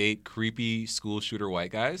thing to date creepy school shooter white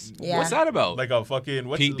guys. Yeah. What's that about? Like a fucking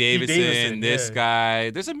Pete Davidson, this yeah. guy.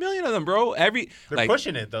 There's a million of them, bro. They're like,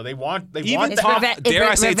 pushing it though. They want Even It's Tom- reve- dare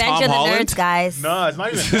I say Revenge Tom of the Holland? Nerds, guys. No, it's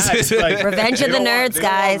not even that. It's like, Revenge they of the don't want- Nerds, they don't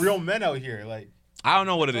want guys. real men out here, like I don't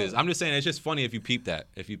know what it is. I'm just saying it's just funny if you peep that.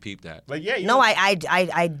 yeah. You No, know,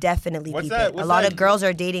 I definitely What's peep that- it. A what's lot that- of girls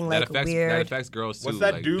are dating like that weird. affects girls too. what's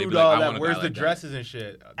that Like, dude they'd be like, I that want a wears guy the like that. dresses and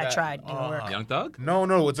shit? I tried, didn't work. Young Thug?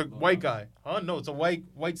 No, it's a white guy. Oh no, it's a white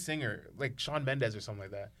singer, like Shawn Mendes or something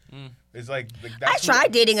like that. It's like I that's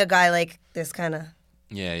tried dating a guy like this kind of.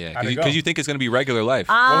 Yeah. How'd it go? Because you think it's gonna be regular life.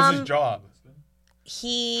 What was his job?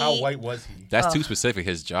 He. How white was he? That's too specific.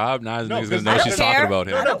 His job. Now No, niggas gonna because know I she's don't talking care. about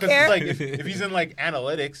him. I don't 'cause care. It's like if he's in like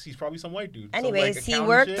analytics, he's probably some white dude. Anyways, so, he like,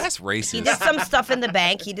 worked- accountant shit. That's racist. He did some stuff in the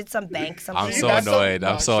bank. He did some bank. Something. I'm See, so that's annoyed. something-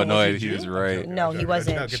 I'm so was annoyed. it He you? was I'm right. joking, No, I'm he joking.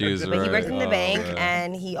 wasn't. Okay, She was But he right. worked in the Oh, bank, man.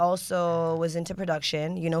 and he also was into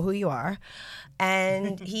production. You know who you are.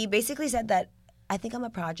 And he basically said that, I think I'm a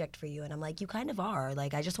project for you. And I'm like, you kind of are.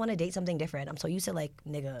 Like, I just want to date something different. I'm so used to, like,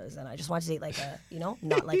 niggas. And I just want to date, like,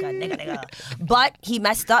 not like a nigga. But he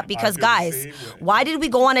messed up because, feel the guys, same way. why did we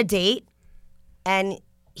go on a date and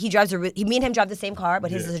me and him drive the same car,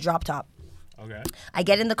 but his is a drop top. Okay. I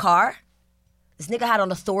get in the car. This nigga had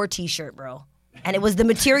on a Thor t-shirt, bro. And it was the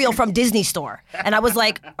material from Disney Store. And I was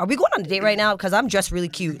like, are we going on a date right now? Because I'm dressed really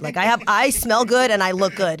cute. Like, I smell good and I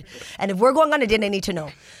look good. And if we're going on a date, I need to know.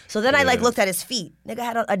 So then I looked at his feet. Nigga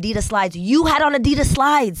had on Adidas slides. You had on Adidas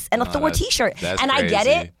slides and a Thor t-shirt. And crazy. I get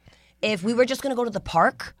it. If we were just gonna go to the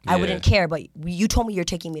park, I wouldn't care. But you told me you're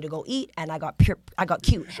taking me to go eat, and I got cute, Like,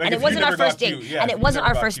 and it wasn't our first date. And it wasn't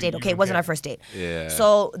our first date. Okay, it wasn't our first date. Yeah.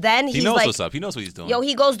 So then he he's knows like, what's up. He knows what he's doing. Yo,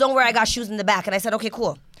 he goes, don't worry, I got shoes in the back. And I said, okay,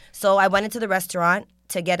 cool. So I went into the restaurant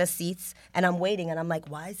to get us seats, and I'm waiting, and I'm like,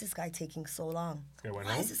 why is this guy taking so long?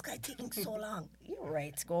 Why is this guy taking so long? You're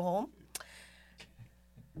right. Go home.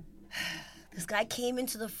 This guy came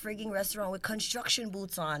into the frigging restaurant with construction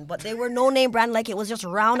boots on, but they were no-name brand, like it was just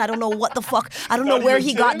round. I don't know what the fuck. I don't know where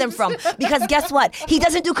he got them from. Because guess what? He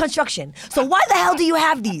doesn't do construction. So why the hell do you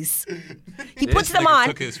have these? He puts them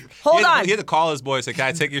on. Hold on. He had to call his boy and say, can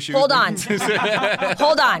I take your shoes? Hold on.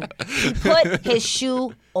 Hold on. He put his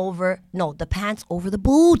shoe the pants over the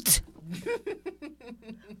boot.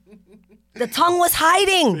 The tongue was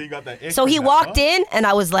hiding. So he walked in, and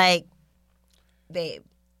I was like, babe,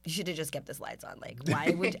 you should have just kept the slides on. Like,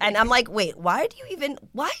 why would? And I'm like, wait, why don't you?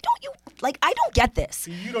 Like, I don't get this.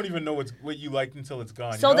 See, you don't even know what you liked until it's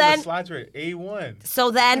gone. So then the slides were at A1. So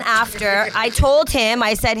then after I told him,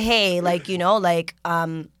 I said, hey, like,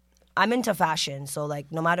 I'm into fashion. So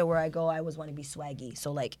like, no matter where I go, I always want to be swaggy.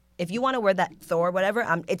 So like, if you want to wear that Thor or whatever,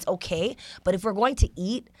 it's okay. But if we're going to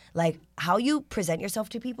eat, like, how you present yourself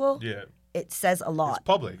to people, it says a lot. It's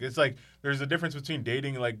public. It's like there's a difference between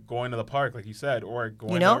dating, like going to the park, like you said, or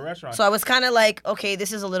going to a restaurant. So I was kind of like, okay,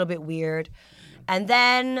 this is a little bit weird. And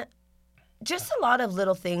then just a lot of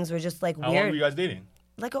little things were just like weird. How long were you guys dating?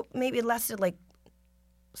 Like maybe it lasted like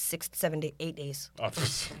 6, 7, 8 days.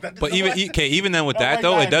 But even then with that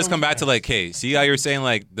though, it does come back to like, hey, see how you're saying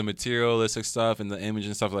like the materialistic stuff and the image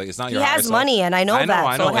and stuff, like it's not your. He has money, and I know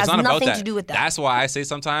that, so it has nothing to do with that. That's why I say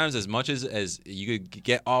sometimes, as much as you could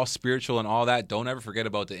get all spiritual and all that, don't ever forget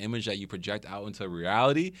about the image that you project out into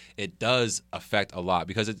reality. It does affect a lot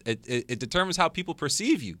because it determines how people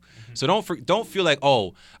perceive you. So don't feel like,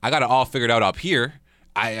 oh, I got it all figured out up here.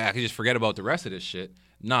 I can just forget about the rest of this shit.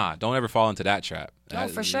 Nah, don't ever fall into that trap. No,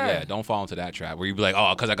 for sure. Yeah, don't fall into that trap where you be like,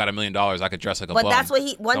 oh, because I got $1 million, I could dress like a bum. But that's what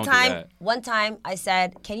one time I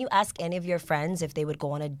said, can you ask any of your friends if they would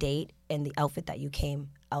go on a date in the outfit that you came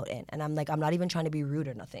out in? And I'm like, I'm not even trying to be rude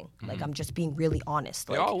or nothing. Like, I'm just being really honest.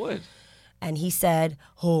 They all would. And he said,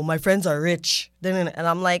 oh, my friends are rich. And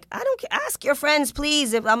I'm like, I don't care. Ask your friends,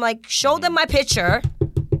 please. I'm like, show them my picture.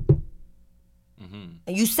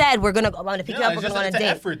 And you said I'm gonna pick you up. We're gonna go on a date. It's an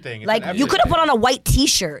effort thing. Like you could have put on a white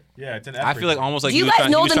T-shirt. Yeah, it's an effort. I feel like almost like do you guys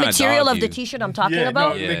know the material of the T-shirt I'm talking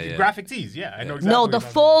about? No, graphic tees. Yeah, I know exactly. No, the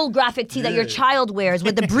full graphic tee that your child wears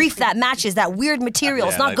with the brief that matches that weird material.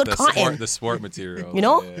 It's not like good cotton. The sport material. You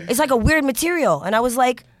know, it's like a weird material, and I was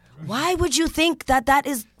like, why would you think that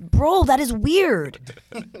is, bro? That is weird.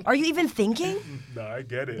 Are you even thinking? No, I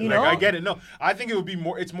get it. You know? I get it. No, I think it would be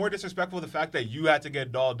more. It's more disrespectful the fact that you had to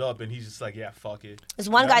get dolled up, and he's just like, yeah, fuck it. This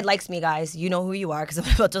one guy likes me, guys. You know who you are because I'm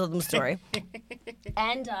about to tell them a story.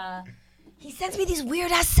 And he sends me these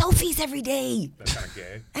weird ass selfies every day. That's kind of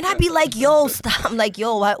gay. And I'd be like, yo, stop. I'm like,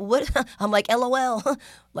 yo, what? I'm like, LOL.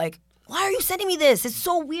 Like, why are you sending me this? It's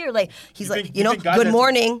so weird. Like, he's like, good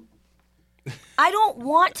morning. I don't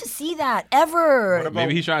want to see that ever.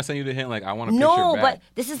 Maybe he's trying to send you the hint, like, I want a picture No, back. but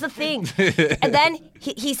this is the thing. And then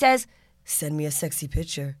he says, send me a sexy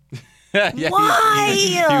picture. Yeah, why?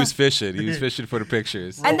 He was fishing. He was fishing for the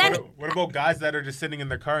pictures. And then, what about guys that are just sitting in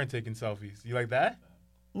their car and taking selfies? You like that?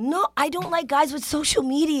 No, I don't like guys with social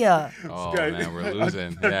media. Oh, man, we're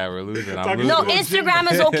losing. Yeah, we're losing. I'm losing. No, Instagram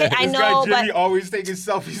is okay. I know, but Jimmy always taking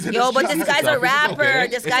selfies. But this guy's a rapper. Okay.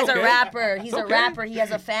 This guy's a rapper. He's a rapper. He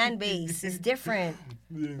has a fan base. It's different.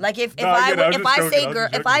 Like if I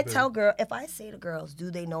say to girls, do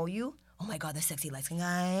they know you? Oh my God, the sexy light skin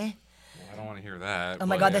guy. Well, I don't want to hear that. Oh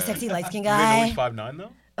my God, the sexy light skin Do guy. they know he's 5'9"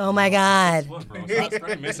 though? Oh my God. What, bro? Stop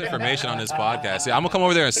spreading misinformation on this podcast. See, I'm gonna come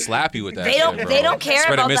over there and slap you with that. They don't care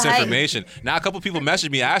spreading about misinformation. Now a couple people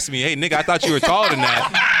messaged me asking me, "Hey, nigga, I thought you were taller than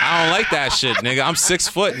that. I don't like that shit, nigga. I'm 6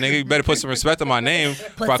 foot, nigga. You better put some respect on my name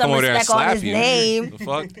before I come over there and slap you." Name. The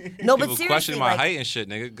fuck? No, but people seriously, questioning my height and shit,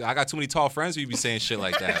 nigga. I got too many tall friends who be saying shit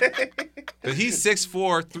like that. But he's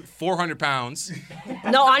 6'4", 400 pounds.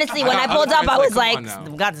 No, honestly, when I pulled up, I was like, come on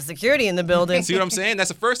now. we got the security in the building. See what I'm saying? That's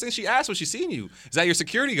the first thing she asked when she seen you. Is that your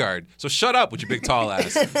security guard? So shut up with your big tall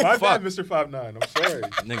ass. My Fuck. bad, Mr. 5'9". I'm sorry.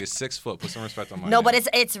 Nigga, 6 foot. Put some respect on my No, name. but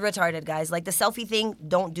it's retarded, guys. Like the selfie thing,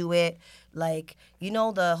 don't do it. Like, you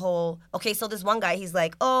know, the whole, okay, so this one guy, he's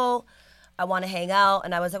like, oh, I want to hang out.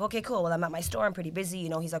 And I was like, okay, cool. Well, I'm at my store. I'm pretty busy. You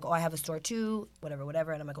know, he's like, oh, I have a store too,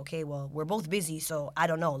 whatever. And I'm like, okay, well, we're both busy. So I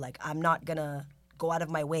don't know. Like, I'm not going to go out of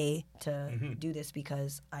my way to do this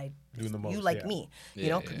because Doing the most, you like yeah. me. Yeah, You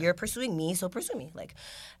know, yeah. you're pursuing me, so pursue me. Like,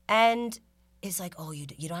 and it's like, oh, you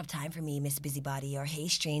don't have time for me, Miss Busybody, or hey,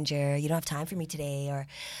 stranger, you don't have time for me today, or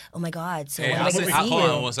oh my God, so Hey, when am I going to see hold you?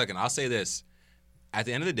 on 1 second. I'll say this. At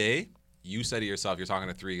the end of the day, you said it yourself. You're talking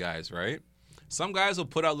to 3 guys, right? Some guys will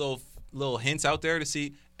put out little hints out there to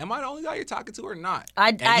see, am I the only guy you're talking to or not?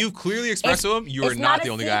 And you've clearly expressed to them you are it's not not the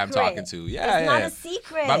a only guy I'm secret. talking to. Yeah, It's not a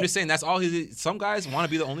secret. But I'm just saying that's all some guys want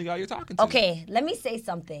to be the only guy you're talking to. Okay, let me say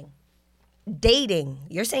something. Dating,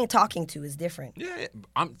 you're saying talking to is different. Yeah,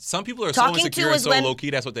 some people are Talking so to insecure and is so when- low key.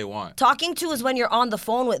 That's what they want. Talking to is when you're on the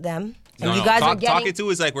phone with them and No, you no. guys are getting. Talking to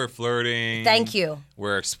is like we're flirting. Thank you.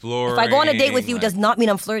 We're exploring. If I go on a date with you, like- does not mean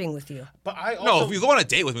I'm flirting with you. But I also, No, if you go on a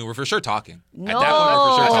date with me, we're for sure talking. No. At that point, we're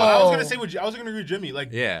for sure I talking. was gonna say I was gonna agree with Jimmy. Like,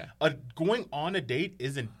 Yeah. Going on a date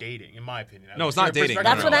isn't dating, in my opinion. No, it's not dating. Perspective.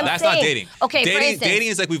 That's No, what no, I'm That's saying. not dating. Okay, for dating, instance- dating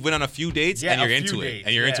is like we've been on a few dates Yeah, and you're a into few it, dates,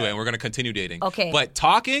 and you're into yeah. it, and we're gonna continue dating. Okay. But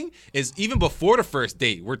talking is even before the first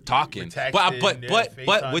date. We're talking. We're texting,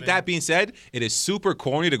 but with FaceTiming. that being said, it is super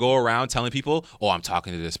corny to go around telling people, "Oh, I'm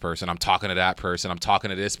talking to this person. I'm talking to that person. I'm talking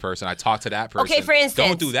to this person. I talked to that person." Okay, for instance-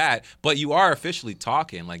 don't do that. But you are officially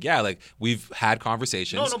talking. Like, yeah, like we've had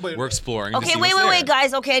conversations. No, but- we're exploring. to Okay, see wait, what's there.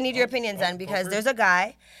 guys. Okay, I need your opinions then because for it. there's a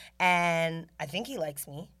guy and I think he likes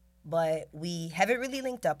me, but we haven't really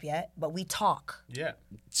linked up yet, but we talk. Yeah.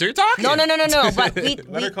 So you're talking? No. But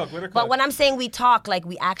Let her cook, let her But cook. when I'm saying we talk, like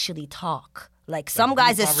we actually talk. Like some deep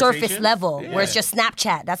guys is surface conversations? level, where it's Yeah. just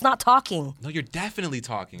Snapchat. That's not talking. No, you're definitely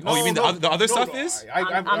talking. No, Oh, you mean no, the other no, stuff no, is?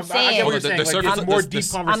 I'm saying- I get what you're The saying. Like, surface- it's more the- deep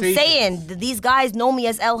the- I'm conversation. saying these guys know me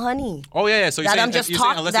as Elle Honey. Oh yeah. So you're That saying I'm just you're saying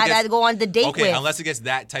talk- unless that it gets, I go on the date okay, with. unless it gets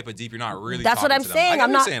that type of deep, you're not really. That's what talking I'm to them. saying. I get I'm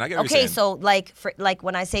what not. you're saying. I get what Okay, you're saying. so like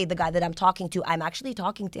when I say the guy that I'm talking to, I'm actually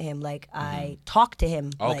talking to him. Like I talk to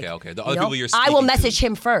him. Okay, like, okay. The you other know? people you're I will speaking to. message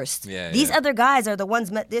him first. Yeah, These yeah. other guys are the ones.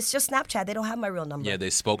 It's just Snapchat. They don't have my real number. Yeah,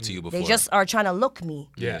 they spoke to you before. They just are trying to look me.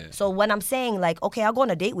 Yeah. So when I'm saying like, okay, I'll go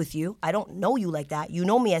on a date with you. I don't know you like that. You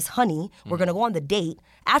know me as Honey. We're gonna go on the date.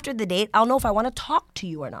 After the date, I'll know if I want to talk to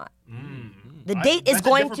you or not. The date is that's a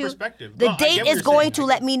going different to. perspective. The No, I date get what is you're going saying. to I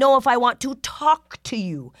let me know if I want to talk to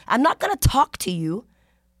you. I'm not gonna talk to you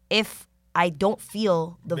if I don't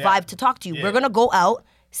feel the Yeah. vibe to talk to you. Yeah. We're gonna go out,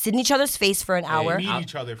 sit in each other's face for an hour. meet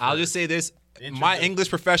each other. I'll first. just say this. My Introduce. English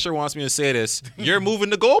professor wants me to say this. You're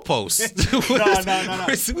moving the goalposts.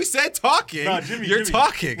 No. We said talking. No, Jimmy, You're Jimmy.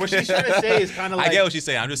 talking. What she's trying to say is kind of like. I get what she's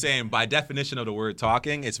saying. I'm just saying, by definition of the word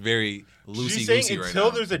talking, it's very She's saying loosey-goosey right until now.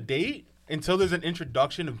 there's a date, until there's an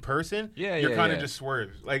introduction in person, Yeah, you're yeah, kind of yeah. just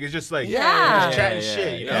swerves. Like it's just like Yeah. just chatting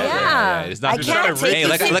shit. You know? Yeah. It's not I just can't trying to take hey, it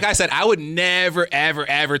like serious. I said, I would never,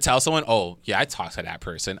 ever tell someone, oh, yeah, I talked to that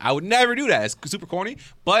person. I would never do that. It's super corny.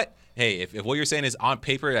 But hey, if what you're saying is on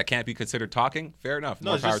paper that can't be considered talking, fair enough.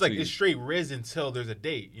 No, More it's power just like to you. it's straight Riz until there's a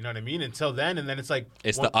date. You know what I mean? Until then, and then it's like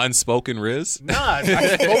It's one- the unspoken Riz. Nah,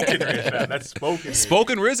 that's spoken Riz, man. That's spoken. Riz.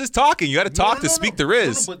 Spoken Riz is talking. You got to talk to speak the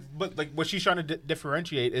Riz. No, but like what she's trying to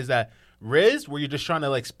differentiate is that Riz, where you're just trying to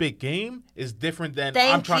like spit game, is different than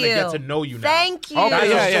Thank I'm trying you. to get to know you now. Thank you. Okay,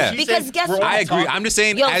 That's- yeah, yeah. she's Because saying guess we're what? all I agree. talking. I'm just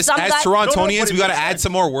saying, Yo, as some guys- Torontonians, but it we got to makes add sense.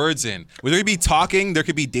 some more words in. There could be talking, there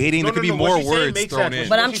could be dating, there could be What more she's saying words makes thrown sense. in.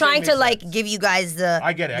 But What I'm she's trying saying to makes like give you guys the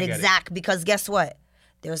I get it, I get it. exact because guess what?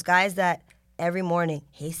 There's guys that every morning,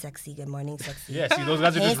 hey sexy, good morning, sexy. Yeah, see, those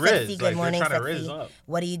guys are Hey just Riz. sexy, Like, good they're morning, trying to sexy. Riz up.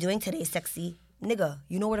 What are you doing today, sexy? Nigga,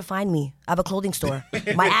 you know where to find me. I have a clothing store.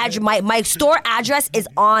 My store address is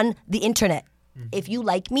on the internet. If you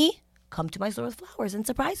like me, come to my store with flowers and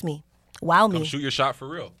surprise me. Wow me. Shoot your shot for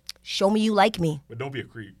real. Show me you like me. But don't be a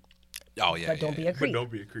creep. Oh, yeah. But don't be a But creep. don't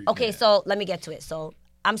be a creep. Okay, so let me get to it. So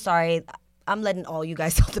I'm sorry. I'm letting all you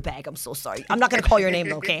guys out the bag. I'm so sorry. I'm not gonna call your name,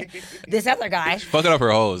 though, okay? This other guy, Fucking up her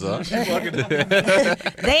hoes, huh?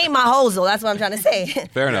 they ain't my hoes, though. That's what I'm trying to say.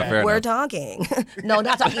 Fair enough, fair We're enough. talking. No,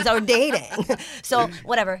 not talking. So we're dating. So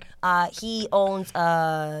whatever. He owns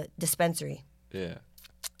a dispensary. Yeah.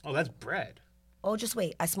 Oh, that's bread. Oh, just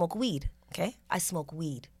wait. I smoke weed. Okay, I smoke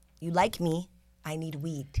weed. You like me? I need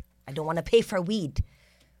weed. I don't want to pay for weed.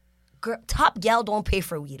 Girl, top gal don't pay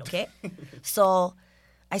for weed. Okay. So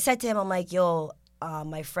I said to him, I'm like, yo,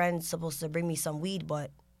 my friend's supposed to bring me some weed,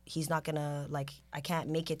 but he's not gonna like I can't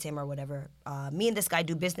make it to him or whatever. Me and this guy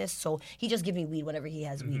do business, so he just give me weed whenever he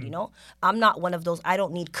has weed. You know, I'm not one of those. I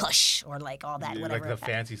don't need Kush or like all that whatever. Like the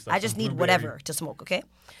fancy stuff. I just need whatever to smoke. Okay.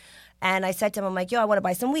 And I said to him, I'm like, yo, I want to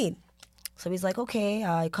buy some weed. So he's like, okay,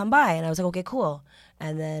 come by. And I was like, okay, cool.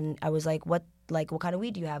 And then I was like, what kind of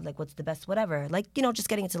weed do you have? Like, what's the best whatever? Like, you know, just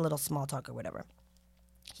getting into a little small talk or whatever.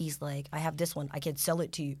 He's like, I have this one. I can sell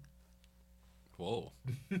it to you. Whoa.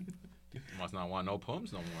 You must not want no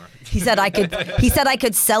pumps no more. He said I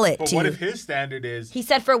could sell it But to what you. if his standard is? He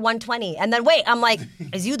said for 120. And then wait, I'm like,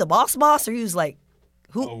 is you the boss? Or he's like,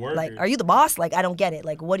 who? Like, are you the boss? Like, I don't get it.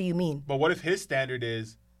 Like, what do you mean? But what if his standard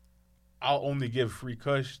is, I'll only give free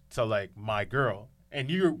Kush to like my girl,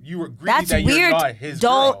 and you agree That's that weird. you're not his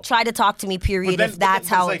Don't girl. try to talk to me. Period. If that's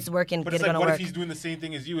how it's working, But it's it's like, gonna what work. if he's doing the same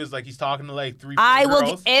thing as you? Is like he's talking to like 3-4 I will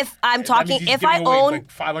girls, if I'm and that talking. means he's If I giving away, own like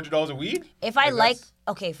 $500 a week. If I like, that's-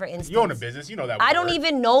 okay, for instance. You own a business, you know that. I would don't work.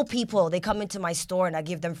 even know people. They come into my store and I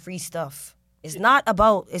give them free stuff. It's not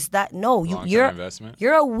about, it's that, no, Long-term investment.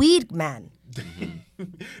 you're a weed man.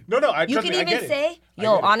 No, You trust can me, I even get it. say, I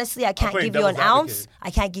yo, get it. honestly, I can't playing give you an devil's ounce. advocate. I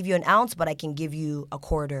can't give you an ounce, but I can give you a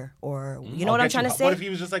quarter or, you know I'll what I'm get trying you to hi- say? What if he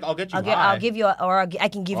was just like, I'll get you high? I'll give you, I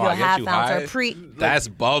can give you a I'll get half you ounce or high. a pre. That's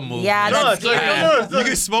bum move. Yeah, No, that's it's like, scary. no, it's You like,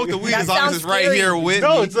 can smoke the weed That as long as sounds it's right scary. here with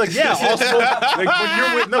no, me. it's like, yeah, also, like when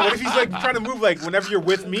you're with, no, what if he's like trying to move, like whenever you're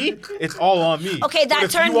with me, it's all on me. Okay, that But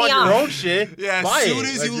if turned you want me your off. own shit, Yeah, buy as soon it.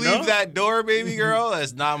 as Like, you know? leave that door, baby girl,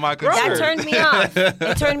 that's not my concern. That turned me off.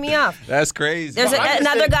 It turned me off. That's crazy. There's I'm just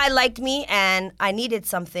another saying- guy liked me and I needed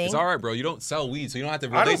something. It's all right, bro. You don't sell weed, so you don't have to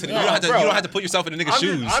I relate to. don't- You don't have to. bro, You don't have to put yourself in a nigga's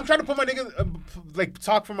shoes. I'm trying to put my nigga, like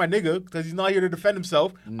talk for my nigga because he's not here to defend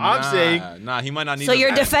himself. I'm saying he might not need. So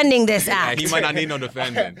you're defending this Yeah, act. he might not need no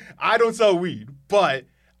defending. I don't sell weed, but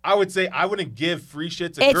I would say I wouldn't give free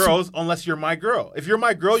shit to It's- girls unless you're my girl. If you're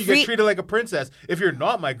my girl, you Free- get treated like a princess. If you're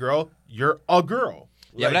not my girl, you're a girl.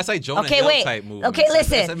 Yeah, but that's like Jonah Okay, Hill wait. type movement. Okay,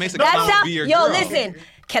 listen. That makes a That's girl how, be your yo, girl. listen.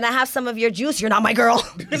 Can I have some of your juice? You're not my girl.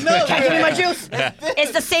 No, Can't give me my juice.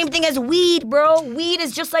 It's the same thing as weed, bro. Weed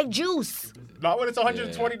is just like juice. Not when it's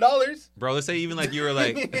 $120. Bro, let's say even like you were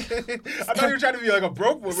like, I thought you were trying to be like a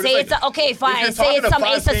broke woman. Say it's okay, you're fine. Say talking it's some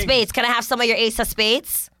about ace of things- spades. Can I have some of your ace of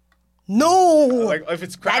spades? No. Like if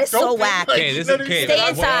it's cracked That is so open, whack. like, okay, this you is know what I okay. mean? Stay hold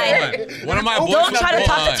on, inside. hold on. One of my boys. Don't try to hold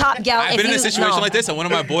talk to on. top gal I've if been in a you- situation no. like this, and one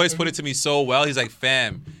of my boys put it to me so well. He's like,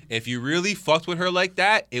 "Fam, if you really fucked with her like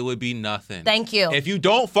that, it would be nothing. Thank you. If you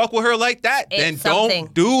don't fuck with her like that, then It's something.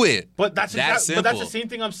 don't do it. But that's that but that's the simple. same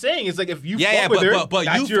thing I'm saying. It's like if you Yeah, fuck with her, but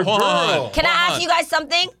that's you your hold on. girl. Can I Hold ask on. you guys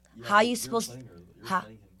something? How are you supposed to?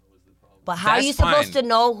 How are That's you supposed fine. to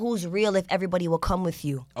know who's real if everybody will come with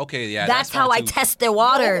you? Okay, yeah, That's how fine I too. test their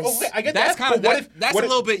waters. Okay, I get That's that. kind of but what if, that's what a if-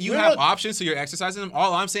 little bit. You no, have no, options, so you're exercising them.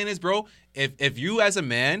 All I'm saying is, bro, if you as a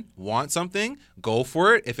man want something, go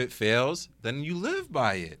for it. If it fails, then you live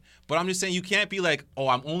by it. But I'm just saying you can't be like, oh,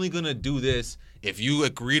 I'm only gonna do this if you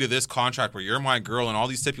agree to this contract where you're my girl and all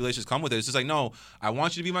these stipulations come with it. It's just like, no, I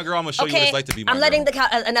want you to be my girl. I'm gonna show you what it's like to be my I'm girl. letting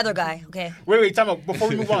another guy. Okay. Wait, time out. Before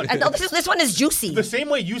we move on. No, this one is juicy. The same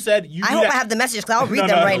way you said you. I do hope that- I have the messages because I'll read No,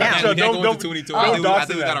 them no, right no, now. We can't Don't- go don't- into 22. don't I think dox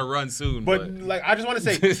we that. gotta run soon. But like, I just want to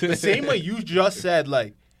say the same way you just said,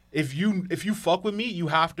 like, if you fuck with me, you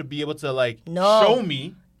have to be able to like No. show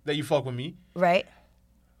me that you fuck with me. Right.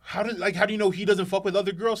 How do you know he doesn't fuck with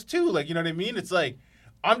other girls too? Like, you know what I mean? It's like,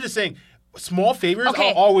 I'm just saying, small favors Okay.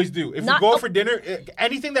 I'll always do. If Not- we go for dinner,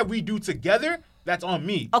 anything that we do together, that's on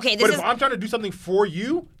me. Okay, this but is- if I'm trying to do something for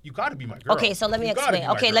you, you got to be my girl. Okay, so let me You gotta explain. be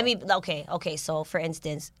my Okay, girl. let me. Okay. So for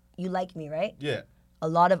instance, you like me, right? Yeah. A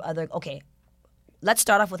lot of other. Okay, let's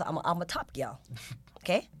start off with I'm a top gal.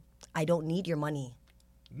 Okay, I don't need your money.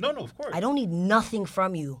 No, of course. I don't need nothing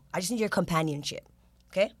from you. I just need your companionship.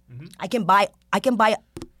 Okay, Mm-hmm. I can buy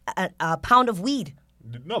a pound of weed.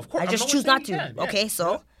 No, of course. I I'm just not choose saying not you to. can. Yeah. Okay,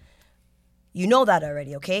 so you know that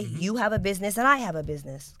already. Okay, Mm-hmm. you have a business and I have a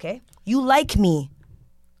business. Okay, you like me.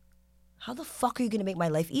 How the fuck are you gonna make my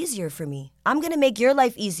life easier for me? I'm gonna make your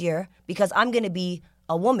life easier because I'm gonna be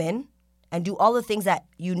a woman and do all the things that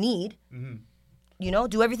you need. You know,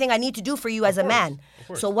 do everything I need to do for you as a man.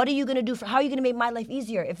 So what are you gonna do how are you gonna make my life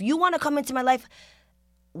easier? If you wanna come into my life,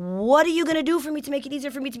 what are you gonna do for me to make it easier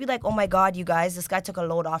for me to be like, oh my God, you guys, this guy took a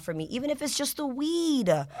load off for me, even if it's just the weed.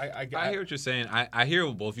 I hear what you're saying. I hear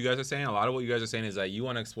what both you guys are saying. A lot of what you guys are saying is that you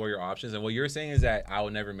want to explore your options, and what you're saying is that I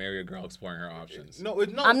will never marry a girl exploring her options. No,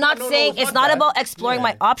 I'm not saying it's not that. about exploring Yeah.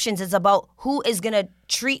 my options. It's about who is gonna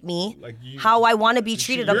treat me Like you- how I want to be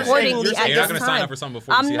treated you're saying- accordingly you're at saying you're this not gonna time. sign up for something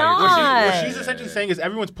before you I'm see how you're not. doing. What she's essentially saying is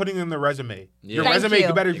everyone's putting in their resume. Your Thank resume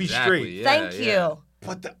you. better be Exactly, straight. yeah, Thank yeah. you.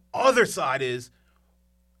 But the other side is,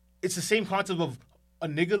 it's the same concept of a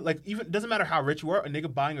nigga, like, even doesn't matter how rich you are, a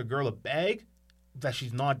nigga buying a girl a bag that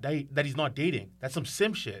he's not dating. That's some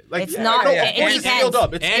sim shit. Like, It's not. It's scaled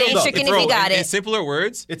up. It's scaled up. Chicken if you got it. In simpler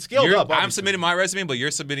words, it's scaled up. I'm submitting my resume, but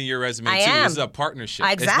you're submitting your resume too. This is a partnership.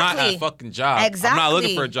 Exactly. It's not a fucking job. Exactly. I'm not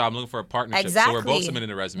looking for a job. I'm looking for a partnership. Exactly. So we're both submitting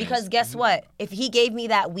the resumes. Because guess what? If he gave me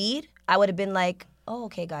that weed, I would have been like, oh,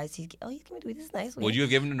 okay, guys. He's giving me the weed. This is nice. Would you have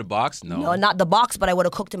given him the box? No, not the box, but I would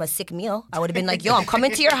have cooked him a sick meal. I would have been like, yo, I'm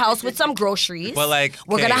coming to your house with some groceries. But like,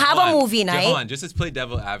 we're going to have a movie night. Hold on, just to play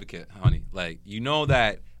devil advocate, honey. Like, you know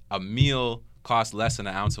that a meal costs less than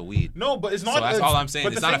an ounce of weed. No, but it's not. So that's all I'm saying.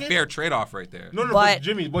 It's not a fair is, trade-off right there. No, but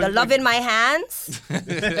Jimmy. The love in my hands,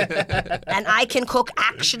 and I can cook.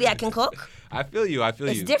 Actually, I can cook. I feel you.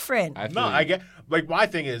 It's different. I get, like, my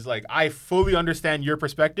thing is, like, I fully understand your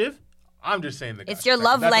perspective. I'm just saying it's your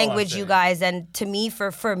love language, you guys. And to me,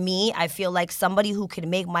 for me, I feel like somebody who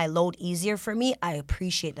can make my load easier for me, I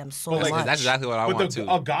appreciate them so much. That's exactly what I want too.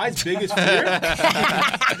 A guy's biggest fear.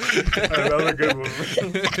 Another good one,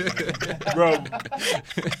 bro.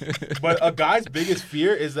 But a guy's biggest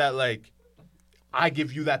fear is that, like, I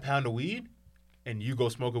give you that pound of weed, and you go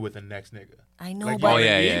smoke it with the next nigga. I know, like, but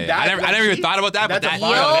I never even thought about that. But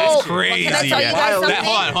that's crazy. Can I tell you guys something?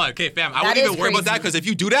 Hold on. Okay, fam. I wouldn't even worry about that because if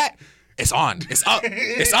you do that, it's on. It's up.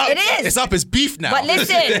 It's up. It is. It's up. It's beef now. But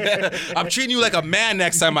listen. I'm treating you like a man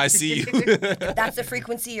next time I see you. That's the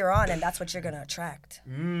frequency you're on, and that's what you're going to attract.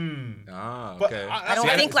 Okay. I don't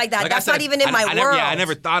think like that. That's not even in my world. I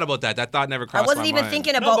never thought about that. That thought never crossed my mind. I wasn't even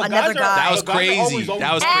thinking about another guy. That was crazy.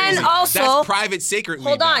 That was crazy. And also, that's private sacred weed.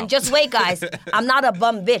 Hold on. Now. Just wait, guys. I'm not a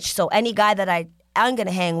bum bitch, so any guy that I'm going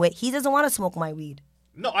to hang with, he doesn't want to smoke my weed.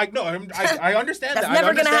 No, I understand that. That's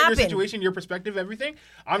never gonna happen. Your situation, your perspective, everything.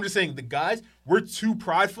 I'm just saying the guys, we're too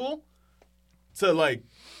prideful to, like,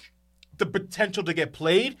 the potential to get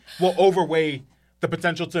played will overweigh the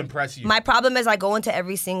potential to impress you. My problem is I go into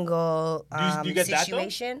every single do you get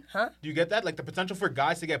situation. That, huh? Do you get that? Like, the potential for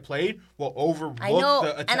guys to get played will overlook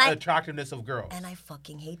the attractiveness of girls. And I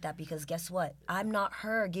fucking hate that because guess what? I'm not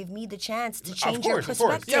her. Give me the chance to change your perspective. Of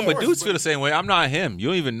course. Yeah, but dudes feel the same way. I'm not him. You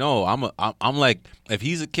don't even know. I'm like, if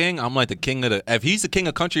he's a king, I'm like the king of if he's the king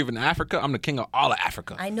of country of Africa, I'm the king of all of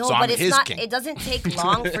Africa. I know, so but I'm his not. king. It doesn't take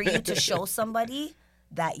long for you to show somebody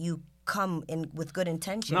that you come in with good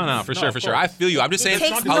intentions. No, for sure. I feel you. I'm just saying.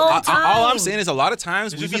 Takes all time. I'm saying is a lot of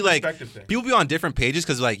times we be like, people be on different pages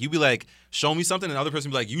because like you be like, show me something, and the other person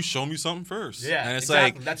be like, you show me something first. Yeah, and it's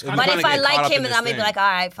exactly. like, but if I like him, then I'm gonna be like, all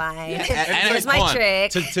right, fine. Here's my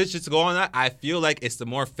trick. To just go on that, I feel like it's the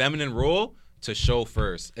more feminine role to show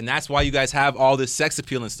first, and that's why you guys have all this sex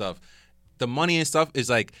appeal and stuff. The money and stuff is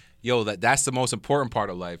like, yo, that's the most important part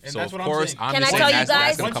of life. And so that's of what course, I'm saying. Can I tell you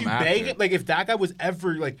guys? Once you beg it, like if that guy was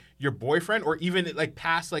ever like your boyfriend or even like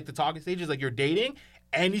past like the talking stages, like you're dating,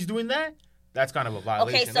 and he's doing that, that's kind of a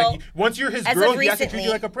violation. Okay, so like, once you're his girl, he has to treat you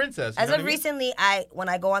like a princess. As of recently, when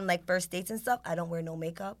I go on like first dates and stuff, I don't wear no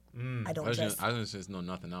makeup. I don't dress. I just know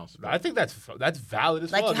nothing else. I think that's valid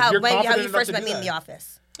as well. Like how you first met me in the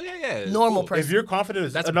office. Yeah. Normal person. If you're confident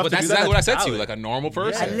enough but that's to do that, exactly what I said valid. to you, like a normal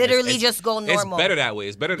person. I literally just go normal. It's better that way.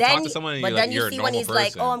 It's better to talk to someone and you're a normal person. But then you see when he's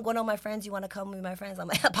like, oh, I'm going out with my friends. You want to come with my friends? I'm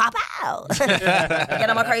like, pop out. Get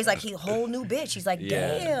on my car. He's like, he's a whole new bitch. He's like,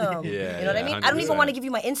 damn. You know what I mean? 100%. I don't even want to give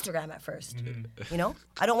you my Instagram at first. You know?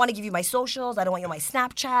 I don't want to give you my socials. I don't want you my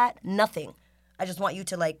Snapchat. Nothing. I just want you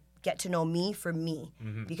to like get to know me for me.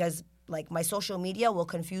 Because like my social media will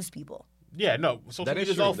confuse people. Yeah, no. Social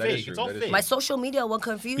media is all fake. It's all fake. My social media will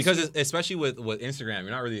confuse because you. Especially with Instagram,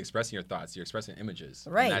 you're not really expressing your thoughts. You're expressing images.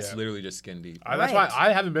 Right. And that's literally just skin deep. That's why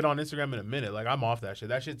I haven't been on Instagram in a minute. Like, I'm off that shit.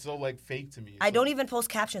 That shit's so, like, fake to me. I don't even post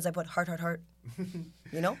captions. I put heart, heart, heart.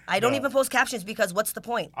 You know? I don't even post captions because what's the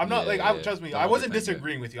point? I'm not, trust me, I wasn't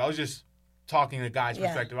disagreeing with you. I was just talking the guy's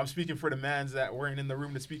perspective. I'm speaking for the mans that weren't in the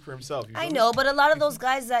room to speak for himself. I know, but a lot of those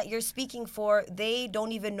guys that you're speaking for, they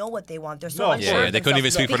don't even know what they want. They're so unsure of themselves. They couldn't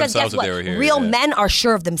even speak for themselves if they were here. Real men are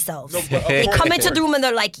sure of themselves. They come into the room and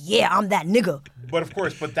they're like, yeah, I'm that nigga. But of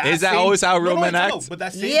course, is that always how real men act? But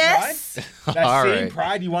that same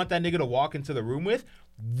pride you want that nigga to walk into the room with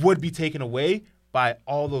would be taken away by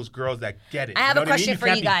all those girls that get it. I have a question for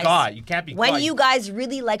you guys. You can't be when you guys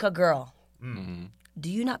really like a girl, do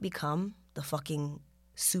you not become the fucking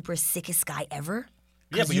super sickest guy ever?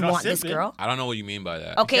 Yeah, but you want this girl? I don't know what you mean by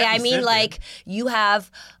that. Okay, I mean like you have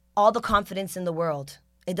all the confidence in the world.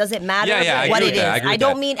 It doesn't matter what it is. I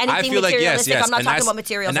don't mean anything materialistic. Yes. I'm not talking about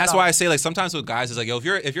materials. And that's why I say like sometimes with guys, it's like, yo,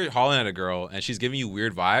 if you're hollering at a girl and she's giving you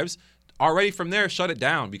weird vibes, already from there, shut it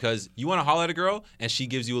down because you want to holler at a girl and she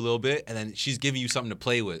gives you a little bit and then she's giving you something to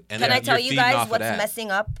play with. And can I tell you guys what's messing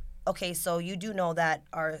up? Okay, so you do know that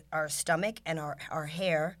our stomach and our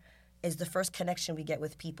hair is the first connection we get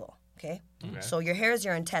with people. Okay? Okay. So your hair is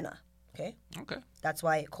your antenna. Okay? Okay. That's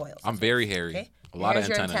why it coils. I'm very hairy. Okay? A lot Your of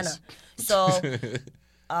hair's your antennas. antenna.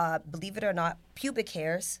 So, believe it or not, pubic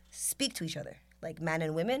hairs speak to each other. Like man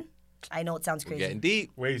and women. I know it sounds We're crazy. getting deep.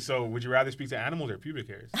 Wait, so would you rather speak to animals or pubic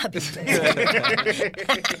hairs?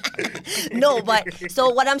 No, but so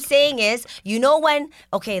what I'm saying is, you know when,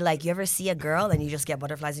 okay, like you ever see a girl and you just get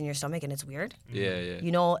butterflies in your stomach and it's weird? Yeah, yeah.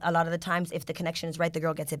 You know, a lot of the times if the connection is right, the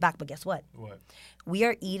girl gets it back. But guess what? What? We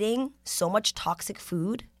are eating so much toxic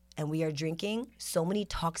food and we are drinking so many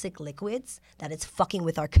toxic liquids that it's fucking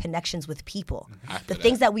with our connections with people. The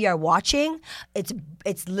things that we are watching,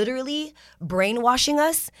 it's literally brainwashing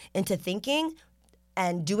us into thinking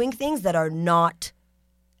and doing things that are not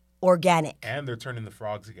organic. And they're turning the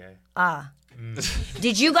frogs gay.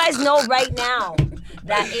 Did you guys know right now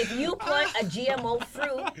that if you put a GMO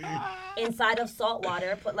fruit inside of salt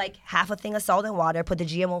water, put like half a thing of salt and water, put the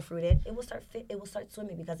GMO fruit in, it will start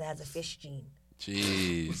swimming because it has a fish gene.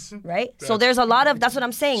 Jeez. Right? So there's a lot of, that's what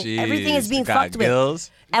I'm saying. Jeez. Everything is being Got fucked gills.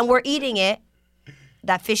 with. And we're eating it.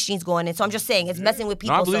 That fish gene's going in. So I'm just saying, it's messing with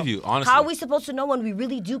people. I believe So you, honestly. How are we supposed to know when we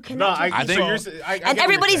really do connect with I people? think I and get what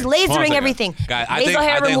everybody's you're saying. Hold on a lasering second. everything. Guys, Laser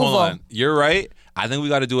hair removal. hold on. You're right. I think we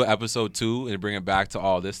got to do an episode 2 and bring it back to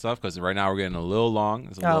all this stuff because right now we're getting a little long.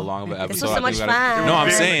 It's a little long of an episode. This was so I much think we gotta- fun. No, I'm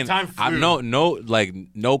Yeah, saying time flew.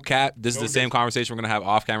 no cap. This is No the same dis- conversation we're gonna have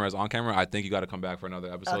off camera as on camera. I think you got to come back for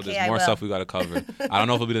another episode. Okay, There's I more will. stuff we got to cover. I don't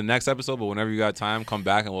know if it'll be the next episode, but whenever you got time, come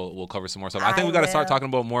back and we'll cover some more stuff. I think we got to start will. talking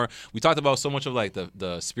about more. We talked about so much of like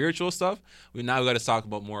the spiritual stuff. Now we got to talk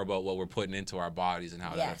about more about what we're putting into our bodies and how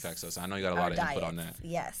that Yes. affects us. I know you got a Our lot of input on diets. that.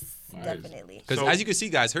 Yes, definitely. Because So- as you can see,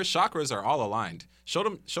 guys, her chakras are all aligned. Show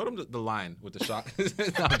them the line with the chakras.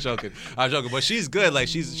 No, I'm joking. But she's good. Like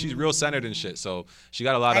she's real centered and shit. So she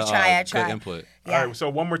got a lot of I good try. input. Yeah. All right, so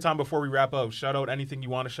one more time before we wrap up, shout out anything you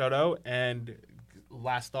want to shout out and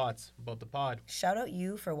last thoughts about the pod. Shout out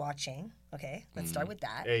you for watching. Okay, let's start with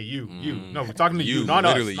that. Hey, you. No, we're talking to you, You, not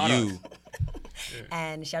literally, us. Not you. us.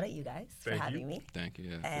 And shout out you guys for Thank having you. me. Thank you.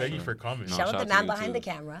 Yeah. And Thank you for coming. No, shout shout out out the to man you, behind too. the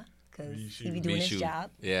camera because Me he be shoot. doing Me his shoot.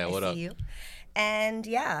 job. Yeah, what I up? see you. And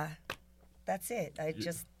yeah, that's it. I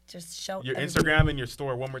just shout Your everybody. Instagram and your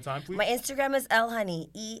store one more time, please. My Instagram is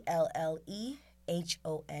ElleHoneyy, ElleHoneyy.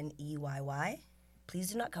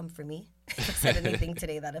 Please do not come for me if I said anything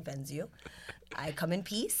today that offends you. I come in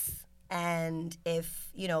peace. And if,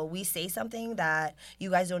 we say something that you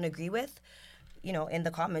guys don't agree with, in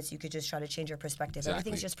the comments, you could just try to change your perspective. Exactly.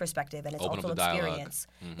 Everything's just perspective, and it's Open up also the dialogue. experience.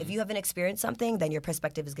 If you haven't experienced something, then your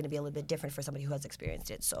perspective is going to be a little bit different for somebody who has experienced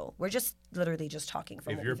it. So we're just literally just talking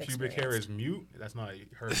from If what your we've pubic hair experienced. is mute, that's not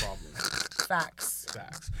her problem. Facts.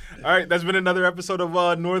 Facts. All right, that's been another episode of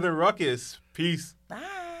Northern Ruckus. Peace. Bye.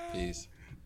 Peace.